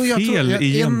har blivit fel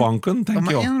i genbanken,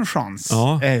 tänker jag? En chans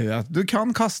är ju att du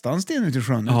kan kasta en sten ut i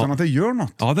sjön utan att det gör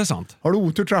något. Ja, det är sant. Har du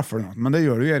otur träffar du något, men det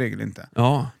gör du i regel inte.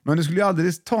 Ja. Men du skulle ju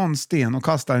aldrig ta en sten och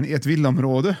kasta den i ett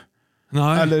villaområde.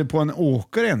 Nej. Eller på en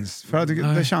åker ens. För att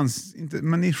det känns inte...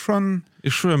 Men i sjön...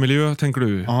 I sjömiljö, tänker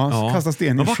du? Ja, kasta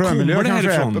sten i sjömiljö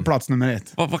kanske är på plats nummer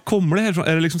 1. Vad kommer det härifrån?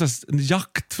 Är det liksom en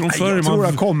jakt från förr? Jag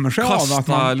tror det kommer sig av att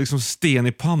man... liksom sten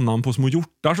i pannan på små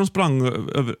hjortar som sprang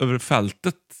över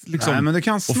fältet. Liksom, nej, men du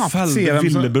kan snabbt och se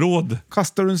villebråd.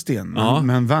 Kastar du en sten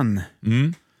med en vän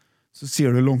så ser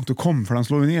du hur långt du kom, för den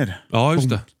slår ju ner. Ja, just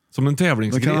det. Som en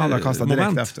tävlingsgrej. Då kan alla kasta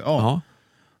direkt efter. Ja.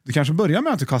 Du kanske börjar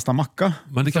med att du kastar macka.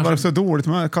 Men det kanske var så dåligt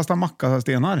med att kasta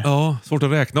macka-stenar. Ja, svårt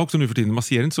att räkna också nu för tiden. Man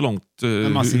ser inte så långt hur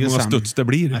många studs det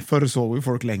blir. Nej, förr såg ju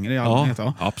folk längre i allmänhet.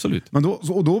 Ja, absolut. Men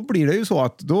då blir det ju så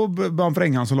att då börjar man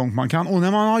vränga så långt man kan. Och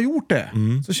när man har gjort det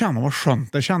så känner man vad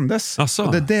skönt det kändes. Asså.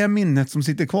 Och det är det minnet som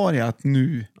sitter kvar i att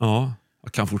nu... Ja,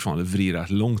 jag kan fortfarande vrida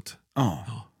långt. Ja.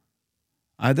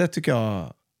 Nej, det tycker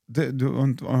jag... Du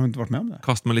har inte varit med om det?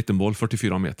 Kast med en liten boll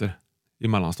 44 meter i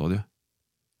mellanstadiet.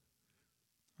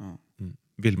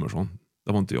 Wilmersson.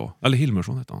 Det var inte jag. Eller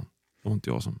Hilmersson hette han. Det var inte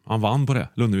jag som... Han vann på det.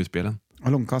 Lundevispelen.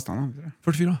 Vad långt kastade han?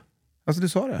 44. Alltså du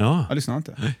sa det? Ja. Jag lyssnade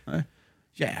inte. Nej.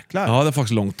 Jäklar. Ja, det är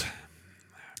faktiskt långt.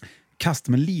 Kast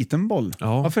med liten boll.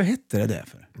 Ja. Varför hette det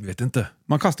för? Jag vet inte.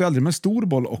 Man kastar ju aldrig med stor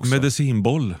boll också.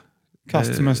 Medicinboll.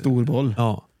 Kast med stor boll.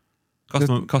 Ja.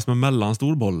 Kast med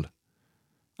mellanstor boll.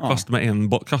 Ja.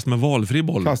 Kast med valfri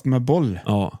boll. Kast med boll.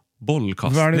 Ja.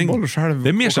 Bollkastning. Välj boll själv. Det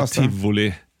är mer så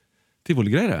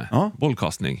tivoli-grej det. Ja.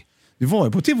 Bollkastning. Du var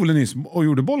ju på tivoli nyss och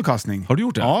gjorde bollkastning. Har du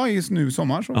gjort det? Ja, nu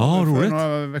sommar. Så ja, roligt. För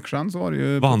några veckor sedan så var det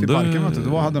ju på parken.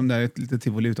 Då hade de där ett litet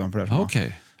tivoli utanför där.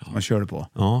 Okej. Som man körde på.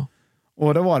 Ja.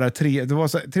 Och det var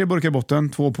tre burkar i botten,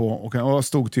 2 på och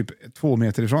stod typ 2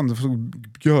 meter ifrån. Det såg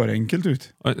görenkelt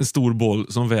ut. En stor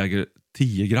boll som väger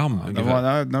 10 gram.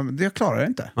 Det klarar jag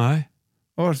inte. Nej.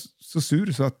 Jag var så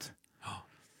sur så att...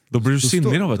 Då blir du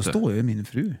sinnig då, vet du. Då står ju min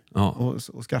fru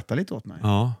och skrattar lite åt mig.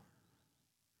 Ja.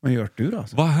 Vad gör du då?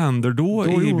 Alltså? Vad händer då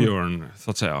i Björn,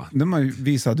 så att säga? Det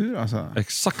visar du alltså.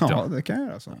 Exakt, ja. Det kan jag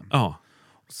göra så. Ja.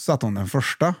 Så satt hon den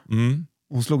första.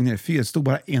 Hon slog ner 4. Det stod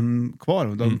bara 1 kvar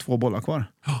och 2 bollar kvar.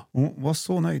 Hon var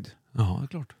så nöjd. Ja, det är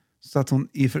klart. Så att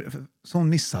hon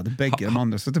missade bägge de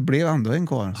andra. Så det blev ändå 1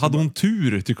 kvar. Hade hon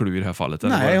tur, tycker du, i det här fallet?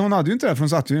 Eller? Nej, hon hade ju inte det.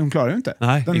 För hon klarade ju inte.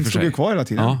 Nej, den stod ju kvar hela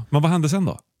tiden. Ja. Men vad hände sen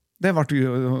då? Det var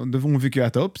ju, hon fick ju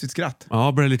äta upp sitt skratt.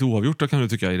 Ja, blev det lite oavgjort då, kan du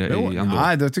tycka?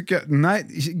 Nej,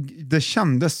 det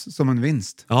kändes som en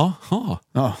vinst.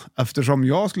 Ja, eftersom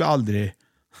jag skulle aldrig...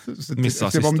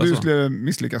 om du skulle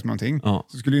misslyckas med någonting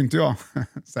så skulle ju inte jag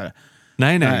säga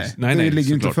nej, det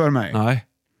ligger inte för mig.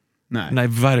 Nej,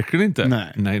 verkligen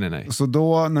inte. Nej. Så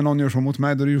då, när någon gör så mot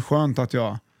mig, då är det ju skönt att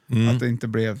att det inte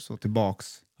blev så tillbaks.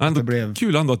 Ändå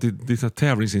kul ändå att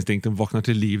tävlingsinstinkten vaknar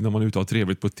till liv när man är ute och har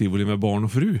trevligt på ett tivoli med barn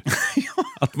och fru.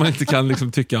 Att man inte kan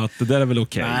liksom tycka att det där är väl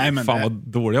okej. Fan vad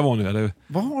dåliga var nu, eller?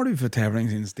 Vad har du för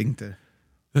tävlingsinstinkter?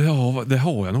 Ja, det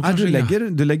har jag nog kanske.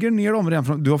 Du lägger ner dem redan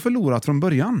från... Du har förlorat från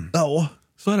början. Ja,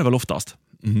 så är det väl oftast.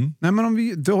 Nej, men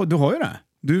du har ju det.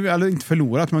 Du eller inte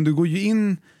förlorat, men du går ju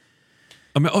in...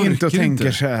 Ja, men inte och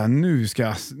tänker så här,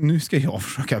 nu ska jag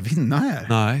försöka vinna här.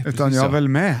 Nej, utan jag är väl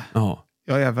med. Ja.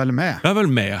 Jag är väl med. Jag är väl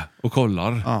med och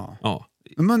kollar. Ja.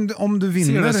 Men om du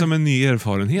vinner... Ser det som en ny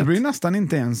erfarenhet. Du blir nästan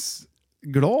inte ens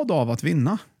glad av att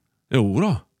vinna. Jo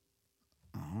då.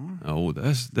 Jo,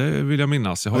 det vill jag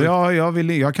minnas.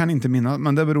 Jag kan inte minnas,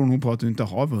 men det beror nog på att du inte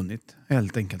har vunnit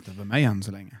helt enkelt över mig än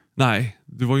så länge. Nej,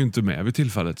 du var ju inte med vid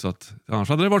tillfället, så att annars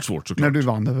hade det varit svårt såklart. När du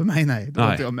vann över mig, då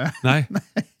var inte jag med. Nej.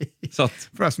 Så att,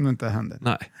 för det som inte hände.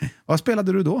 Nej. Vad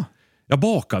spelade du då? Jag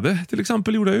bakade till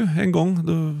exempel, gjorde jag ju en gång.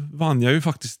 Då vann jag ju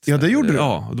faktiskt. Ja, det gjorde du.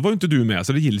 Ja, då var ju inte du med,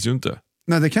 så det gills ju inte.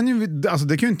 Nej, det kan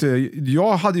ju inte...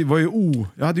 Jag hade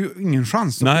ju ingen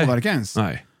chans att påverka ens.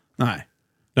 Nej.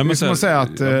 Det är som att säga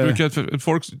att...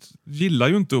 folk gillar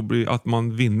ju inte att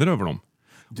man vinner över dem.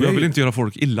 Och jag vill inte göra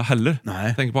folk illa heller.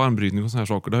 Nej. Tänk på armbrytning och såna här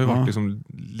saker. Det har ju varit liksom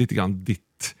lite grann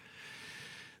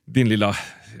din lilla...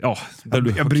 Ja,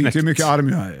 jag bryter ju mycket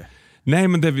arm här. Nej,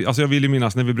 men jag vill ju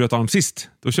minnas när vi bröt arm sist.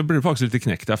 Då blev det faktiskt lite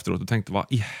knäckt efteråt och tänkte, vad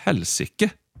i helsike?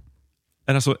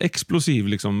 Är det så explosiv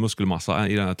liksom, muskelmassa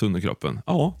i den här tunnelkroppen?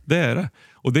 Ja, det är det.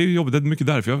 Och det är ju jobbigt. Det är mycket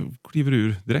därför jag kliver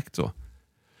ur direkt så.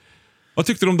 Vad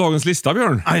tyckte du om dagens lista,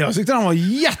 Björn? Jag tyckte den var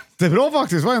jättebra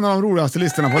faktiskt. Det var en av de roligaste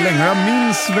listorna på länge. Jag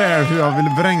minns väl hur jag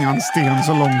vill vränga en sten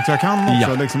så långt jag kan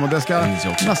också. Liksom. Och det ska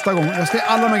nästa gång.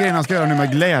 Alla de här grejerna ska jag göra nu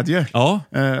med glädje. Ja.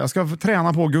 Jag ska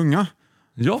träna på att gunga.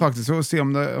 Ja. Faktiskt, och se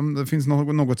om det finns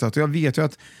något sätt. Och jag vet ju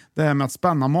att det här med att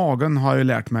spänna magen har jag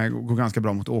lärt mig gå ganska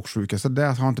bra mot åksjuka. Så det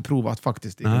har jag inte provat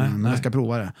faktiskt. Men jag ska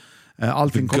prova det.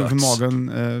 Allting kommer från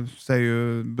magen, säger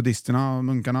ju buddhisterna och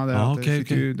munkarna. Det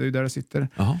är ju där det sitter.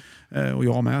 Och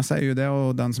jag med säger ju det.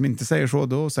 Och den som inte säger så,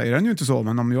 då säger den ju inte så.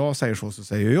 Men om jag säger så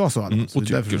säger jag så. Så och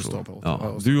tycker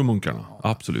så. Du och munkarna,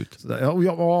 absolut.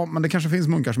 Men det kanske finns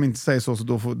munkar som inte säger så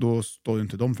då står ju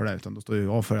inte de för det. Utan då står ju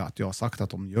jag för att jag har sagt att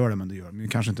de gör det, men det gör de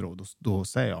kanske inte då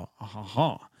säger jag,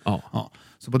 aha. Ja.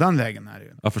 Så på den vägen är det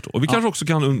ju. Jag förstår. Och vi kanske också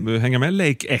kan hänga med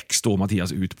Lake X då,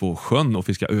 Mattias, ut på sjön och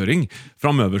fiska öring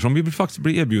framöver, som vi faktiskt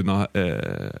blir erbjudna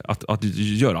att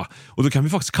göra. Och då kan vi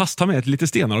faktiskt kasta med lite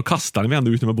stenar och kasta när vi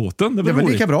ändå är ute med båten. Det är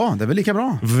väl lika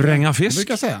bra. Vränga fisk. Det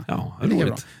brukar jag säga. Ja, det är lika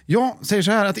bra. Jag säger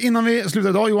så här att innan vi slutar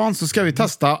idag, Johan, så ska vi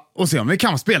testa och se om vi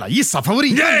kan spela Gissa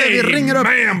favoriten. Där vi ringer upp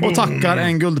och tackar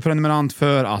en guldprenumerant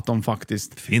för att de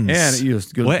faktiskt är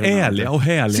just guldprenumeranter. Och är ärliga och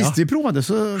härliga. Sist vi provade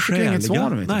så fick jag inget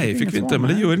svar. Nej, fick vi inte,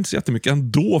 men det gör inte så jättemycket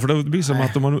ändå, för det blir som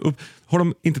att har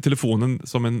de inte telefonen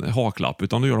som en haklapp,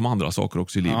 utan då gör de andra saker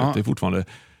också i livet. Det är fortfarande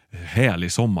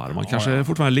härlig sommar. Man kanske är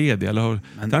fortfarande ledig eller har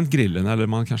tänt grillen, eller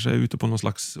man kanske är ute på någon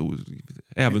slags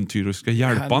äventyr och ska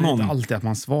hjälpa någon. någon. Alltid att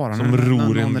man svarar. Som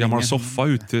ror en gammal soffa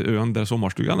ut till ön där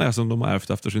sommarstugan är som de har ärvt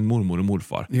efter sin mormor och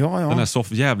morfar. Ja. Den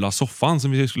här jävla soffan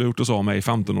som vi skulle ha gjort oss av med i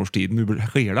 15 års tid. Nu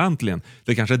sker det äntligen.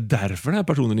 Det kanske är därför den här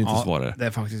personen inte svarar. Det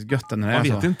är faktiskt gött när det Man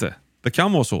vet inte. Det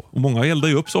kan vara så. Och många eldar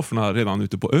ju upp sofforna redan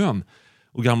ute på ön.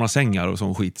 Och gamla sängar och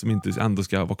sån skit som inte ändå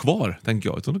ska vara kvar, tänker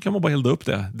jag. Utan då kan man bara elda upp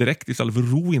det direkt istället för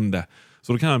att ro in det.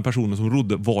 Så då kan den personen som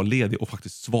rodde vara ledig och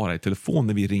faktiskt svara i telefon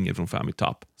när vi ringer från Family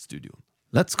Top-studion.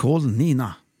 Let's call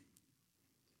Nina.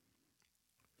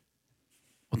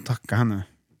 Och tacka henne.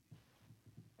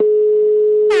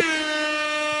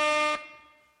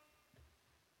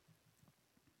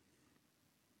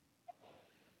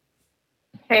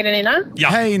 Hej, det är Nina. Ja.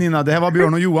 Hej Nina, det här var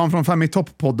Björn och Johan från Family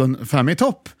Top-podden Family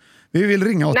Top. Vi vill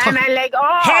ringa och tacka. Nej, men lägg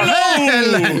av!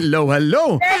 Hello! Lägg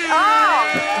av!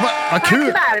 Vad kul!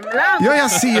 Värmland. Ja,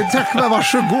 jag ser. Tack,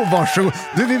 varsågod.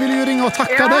 Du, vi vill ju ringa och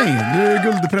tacka dig. Du är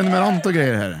guldprenumerant och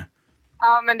grejer här.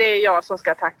 Ja, men det är jag som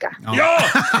ska tacka. Ja!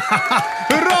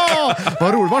 Hurra!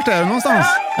 Vad roligt. Vart är du någonstans?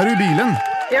 Är du i bilen?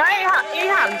 Jag är i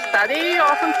Halmstad. Det är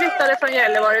jag som flyttade från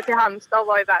Gällivare till Halmstad och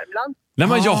var i Värmland. Nej,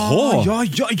 men jaha!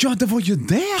 Ja, det var ju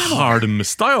det.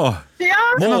 Halmstad, ja.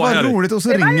 Men vad roligt, och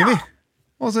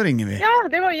så ringer vi. Ja,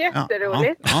 det var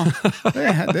jätteroligt. Ja.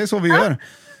 Det är så vi gör.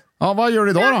 Ja, vad gör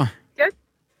du idag då?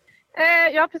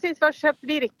 Jag har precis köpt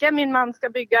virke. Min man ska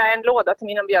bygga en låda till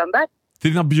mina björnbär.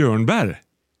 Till dina björnbär?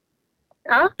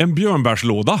 Ja. En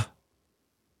björnbärslåda?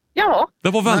 Ja. Det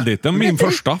var väldigt, min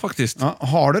första faktiskt. Ja,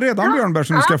 har du redan björnbär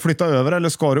som du ska flytta över eller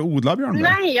ska du odla björnbär?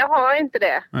 Nej, jag har inte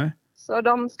det. Nej. Så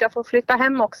de ska få flytta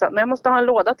hem också. Men jag måste ha en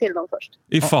låda till dem först.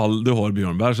 Ifall du har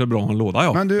björnbär så är det bra att ha en låda,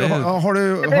 ja. Men du,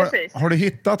 har du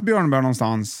hittat björnbär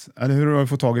någonstans? Eller hur har du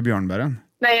fått tag i björnbären?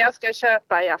 Nej, jag ska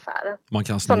köpa i affären. Man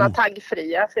kan sno. Sådana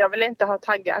taggfria, för jag vill inte ha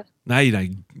taggar. Nej.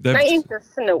 Nej, inte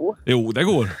sno. Jo, det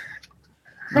går.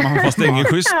 Fast det är ingen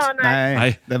schysst. Ja,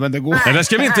 nej. Det går. Nej, det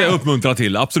ska vi inte uppmuntra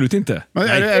till, absolut inte. Men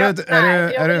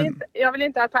jag vill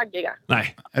inte ha taggiga.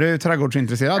 Nej. Är du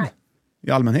trädgårdsintresserad?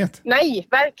 I allmänhet? Nej,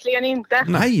 verkligen inte.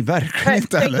 Nej, verkligen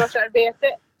inte heller.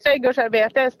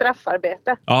 Trädgårdsarbete är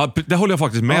straffarbete. Ja, det håller jag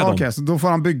faktiskt med om. Okej, så då får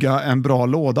han bygga en bra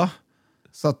låda.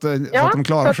 Så att de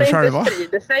klarar sig själva. Så att det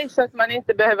inte sprider sig, så att man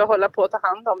inte behöver hålla på att ta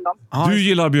hand om dem. Du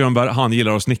gillar björnbär, han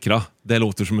gillar att snickra. Det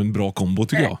låter som en bra kombo,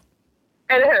 tycker jag.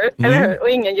 Eller hur? Och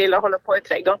ingen gillar att hålla på i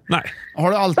trädgården. Nej.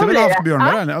 Har du alltid velat haft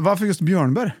björnbär? Ja. Varför just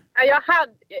björnbär?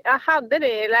 Jag hade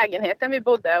det i lägenheten vi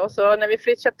bodde, och så när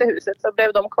vi köpte huset så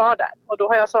blev de kvar där. Och då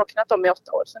har jag saknat dem i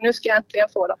 8 år, så nu ska jag äntligen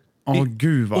få dem.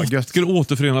 Gud vad gött. Skulle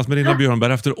återförenas med dina björnbär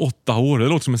efter 8 år. Det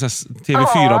låter som en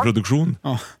TV4-produktion.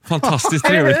 Fantastiskt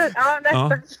trevligt.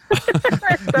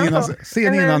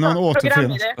 Se Nina när hon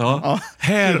återförenas.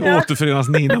 Här återförenas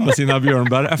Nina med sina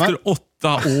björnbär efter 8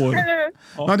 år.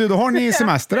 Men du, då har ni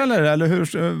semester eller hur?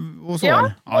 Och så?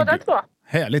 Ja, båda två.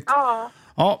 Härligt.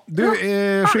 Ja, du,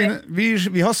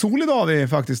 vi har sol idag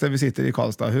faktiskt där vi sitter i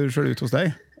Karlstad. Hur ser det ut hos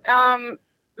dig?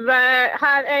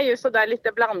 Här är ju sådär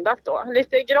lite blandat då.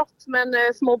 Lite grått men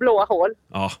små blåa hål.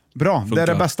 Ja, bra, det är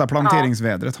det bästa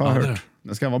planteringsvädret har jag hört.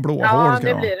 Det ska vara blåa hål. Ja,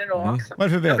 det blir det nog också. Vad är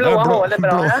det för väder? Blåa hål är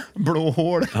bra. Blå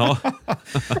hål. Ja.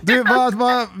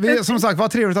 Du, som sagt,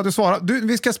 vad trevligt att du svarar. Du,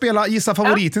 vi ska spela Gissa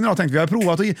favoriten idag, tänkte vi. har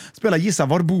provat att spela Gissa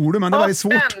var bor du, men det är väldigt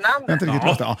svårt. Det är inte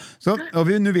riktigt ofta. Så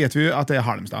nu vet vi ju att det är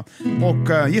Halmstad.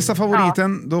 Och Gissa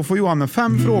favoriten, då får Johan med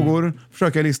 5 frågor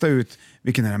försöka lista ut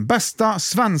vilken är den bästa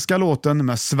svenska låten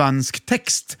med svensk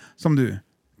text som du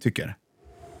tycker.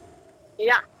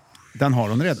 Ja. Den har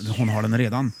hon redan. Hon har den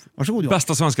redan. Varsågod, Johan.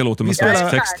 Bästa svenska låten med svensk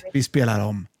text. Vi spelar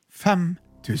om 5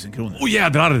 000 kronor.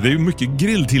 Jädrar, det är ju mycket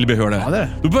grilltillbehör där. Ja, det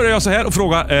är. Då börjar jag så här och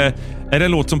fråga, är det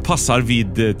en låt som passar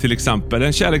vid till exempel,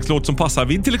 en kärlekslåt som passar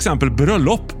vid till exempel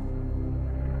bröllop?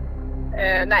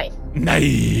 Nej.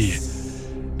 Nej!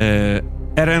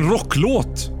 Är det en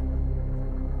rocklåt?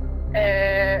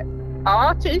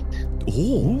 Ja, typ.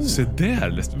 Se där.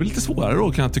 Det blir lite svårare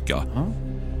då, kan jag tycka.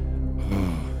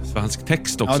 Svensk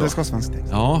text också. Ja, det ska vara svensk text.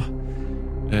 Ja.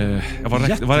 Vad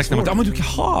räknar man? Ja, men du kan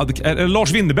ha. Är det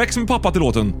Lars Winnerbäck som är pappa till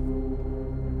låten?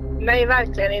 Nej,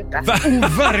 verkligen inte.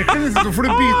 Verkligen inte. Då får du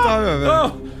byta över.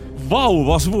 Wow,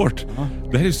 vad svårt.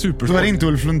 Det här är supersvårt. Då är det inte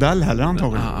Ulf Lundell heller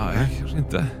antagligen. Nej, kanske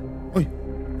inte. Oj.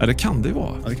 Ja, det kan det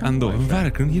vara. Ja, det kan ändå. vara.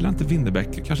 Verkligen gillar inte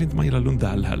Winnerbäck. Kanske inte man gillar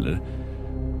Lundell heller.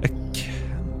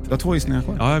 Du har 2 gissningar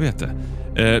kvar. Ja, jag vet det.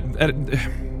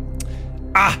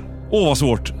 Vad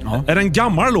svårt. Ja. Är det en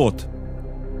gammal låt?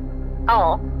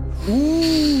 Ja.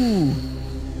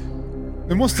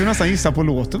 Du måste nästan gissa på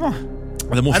låten, va?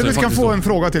 Det måste du kan få en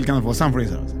fråga till, kan du få. Sen får du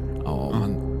gissa. Ja,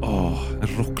 men en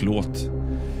rocklåt.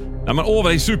 Nej, men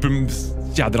det är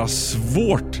superjädra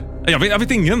svårt. Jag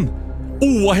vet ingen.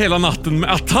 Hela natten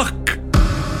med Attack.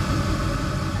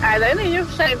 Nej, den är ju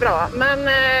för sig bra. Men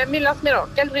Millas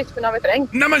Mirakel, Rytmen av ett regn.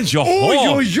 Nej men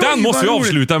den måste vi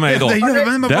avsluta med idag.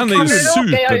 Den är ju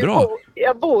superbra.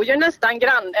 Jag bor ju nästan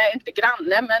inte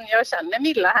granne, men jag känner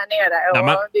Milla här nere och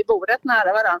vi bor rätt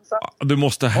nära varandra. Så. Du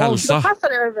måste hälsa. Då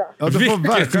passar det bra. Ja, du får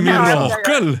Vilket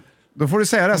mirakel! Då får du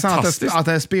säga det sen att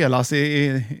det spelas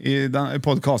i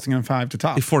podcastingen 5 to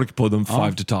Top. I folkpodden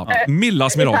 5 to Top.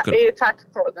 Millas Mirakel. I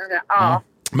taktpodden, ja.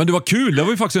 Men det var kul, det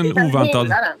var ju faktiskt en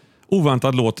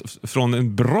oväntad låt från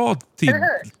en bra tid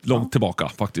långt tillbaka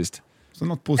faktiskt. Så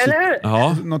något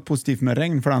positivt med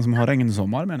regn för den som har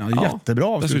regnsommar. Men jättebra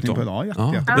avslutning på idag. Det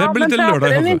blir lite lördag. Men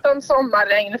pratade ni inte om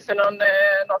sommarregn för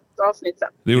något avsnitt sen?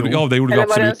 Det gjorde vi absolut. Eller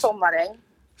var det en sommarregn?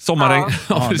 Sommarregn,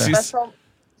 ja precis.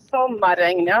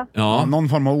 Sommarregn, ja. Någon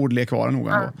form av ordlek var det nog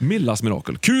ändå. Millas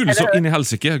Mirakel. Kul så in i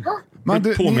helsike. Men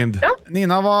du,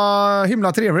 Nina, var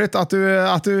himla trevligt att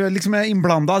du liksom är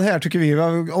inblandad här tycker vi.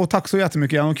 Och tack så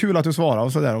jättemycket. Och kul att du svarade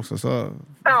och så där också. Så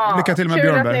lycka till med kul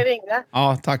Björnberg. Att ni ringde.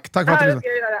 Ja, tack för att du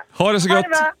Ha det så gott.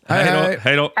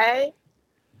 Hej då. Hej.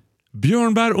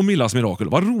 Björnberg och Millas Mirakel.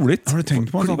 Vad roligt. Har du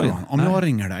tänkt på en sak? Om jag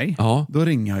ringer dig, då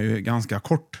ringer jag ju ganska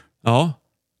kort. Ja.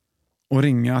 Och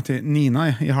ringer jag till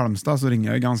Nina i Halmstad så ringer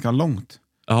jag ju ganska långt.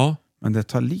 Ja. Men det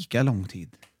tar lika lång tid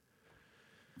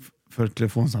för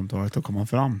telefonsamtalet att komma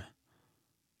fram.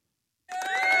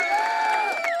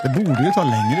 Det borde ju ta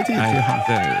längre tid. Nej,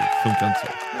 det funkar inte så.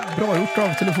 Bra gjort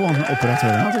av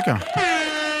telefonoperatörerna tycker jag.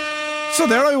 Så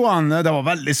där då Johan, det var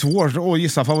väldigt svårt att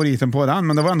gissa favoriten på den.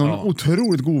 Men det var ändå en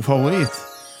otroligt god favorit.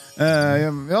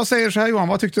 Jag säger så här Johan,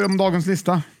 vad tyckte du om dagens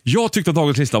lista? Jag tyckte att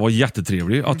dagens lista var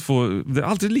jättetrevlig. Det är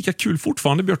alltid lika kul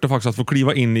fortfarande Björte faktiskt att få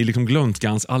kliva in i liksom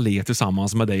glömskans allé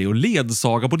tillsammans med dig och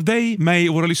ledsaga både dig, mig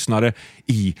och våra lyssnare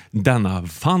i denna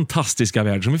fantastiska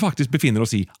värld som vi faktiskt befinner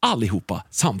oss i allihopa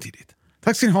samtidigt.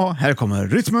 Tack ska ni ha. Här kommer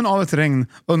Rytmen av ett regn,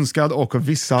 önskad och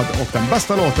vissad och den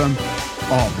bästa låten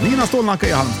av Nina Stålnacka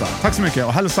i Halmstad. Tack så mycket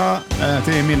och hälsa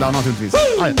till Milla naturligtvis.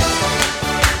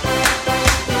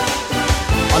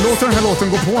 Låter den här låten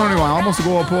gå på nu Johan? Jag måste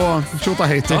gå på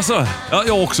Tjotahejti. Alltså,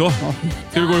 jag också.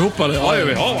 Ska vi gå ihop eller? Ja,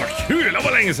 det var kul, det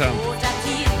var länge sedan.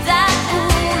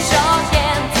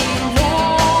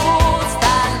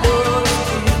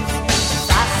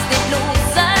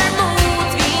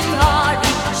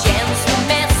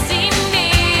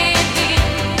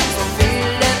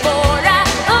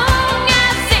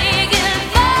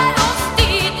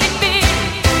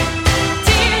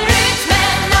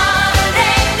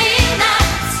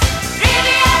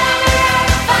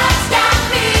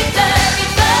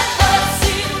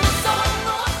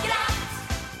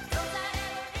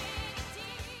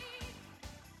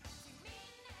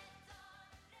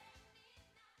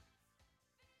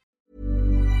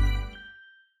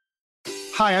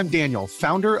 Hi, I'm Daniel,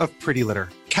 founder of Pretty Litter.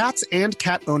 Cats and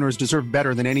cat owners deserve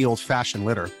better than any old-fashioned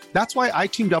litter. That's why I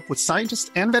teamed up with scientists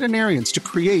and veterinarians to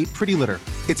create Pretty Litter.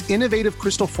 Its innovative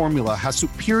crystal formula has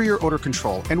superior odor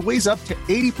control and weighs up to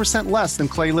 80% less than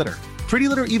clay litter. Pretty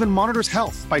Litter even monitors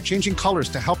health by changing colors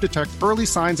to help detect early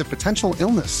signs of potential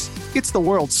illness. It's the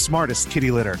world's smartest kitty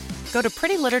litter. Go to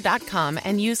prettylitter.com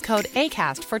and use code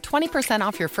ACAST for 20%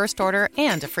 off your first order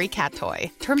and a free cat toy.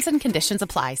 Terms and conditions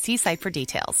apply. See site for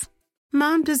details.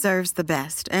 Mom deserves the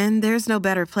best, and there's no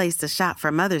better place to shop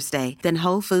for Mother's Day than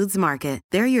Whole Foods Market.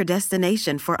 They're your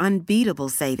destination for unbeatable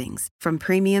savings, from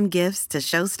premium gifts to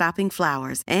show-stopping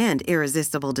flowers and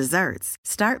irresistible desserts.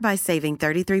 Start by saving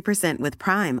 33% with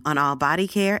Prime on all body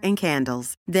care and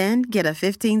candles. Then get a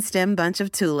 15-stem bunch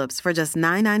of tulips for just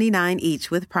 $9.99 each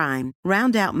with Prime.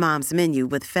 Round out Mom's menu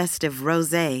with festive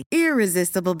rosé,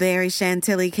 irresistible berry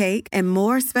chantilly cake, and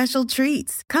more special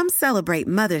treats. Come celebrate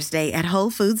Mother's Day at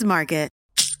Whole Foods Market.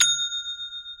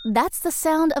 That's the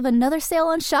sound of another sale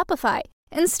on Shopify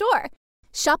in-store.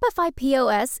 Shopify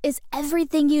POS is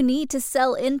everything you need to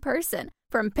sell in person.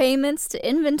 From payments to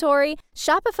inventory,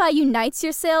 Shopify unites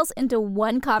your sales into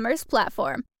one commerce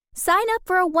platform. Sign up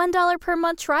for a $1 per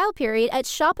month trial period at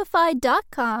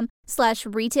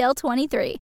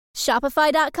shopify.com/retail23.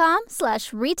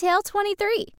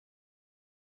 Shopify.com/retail23.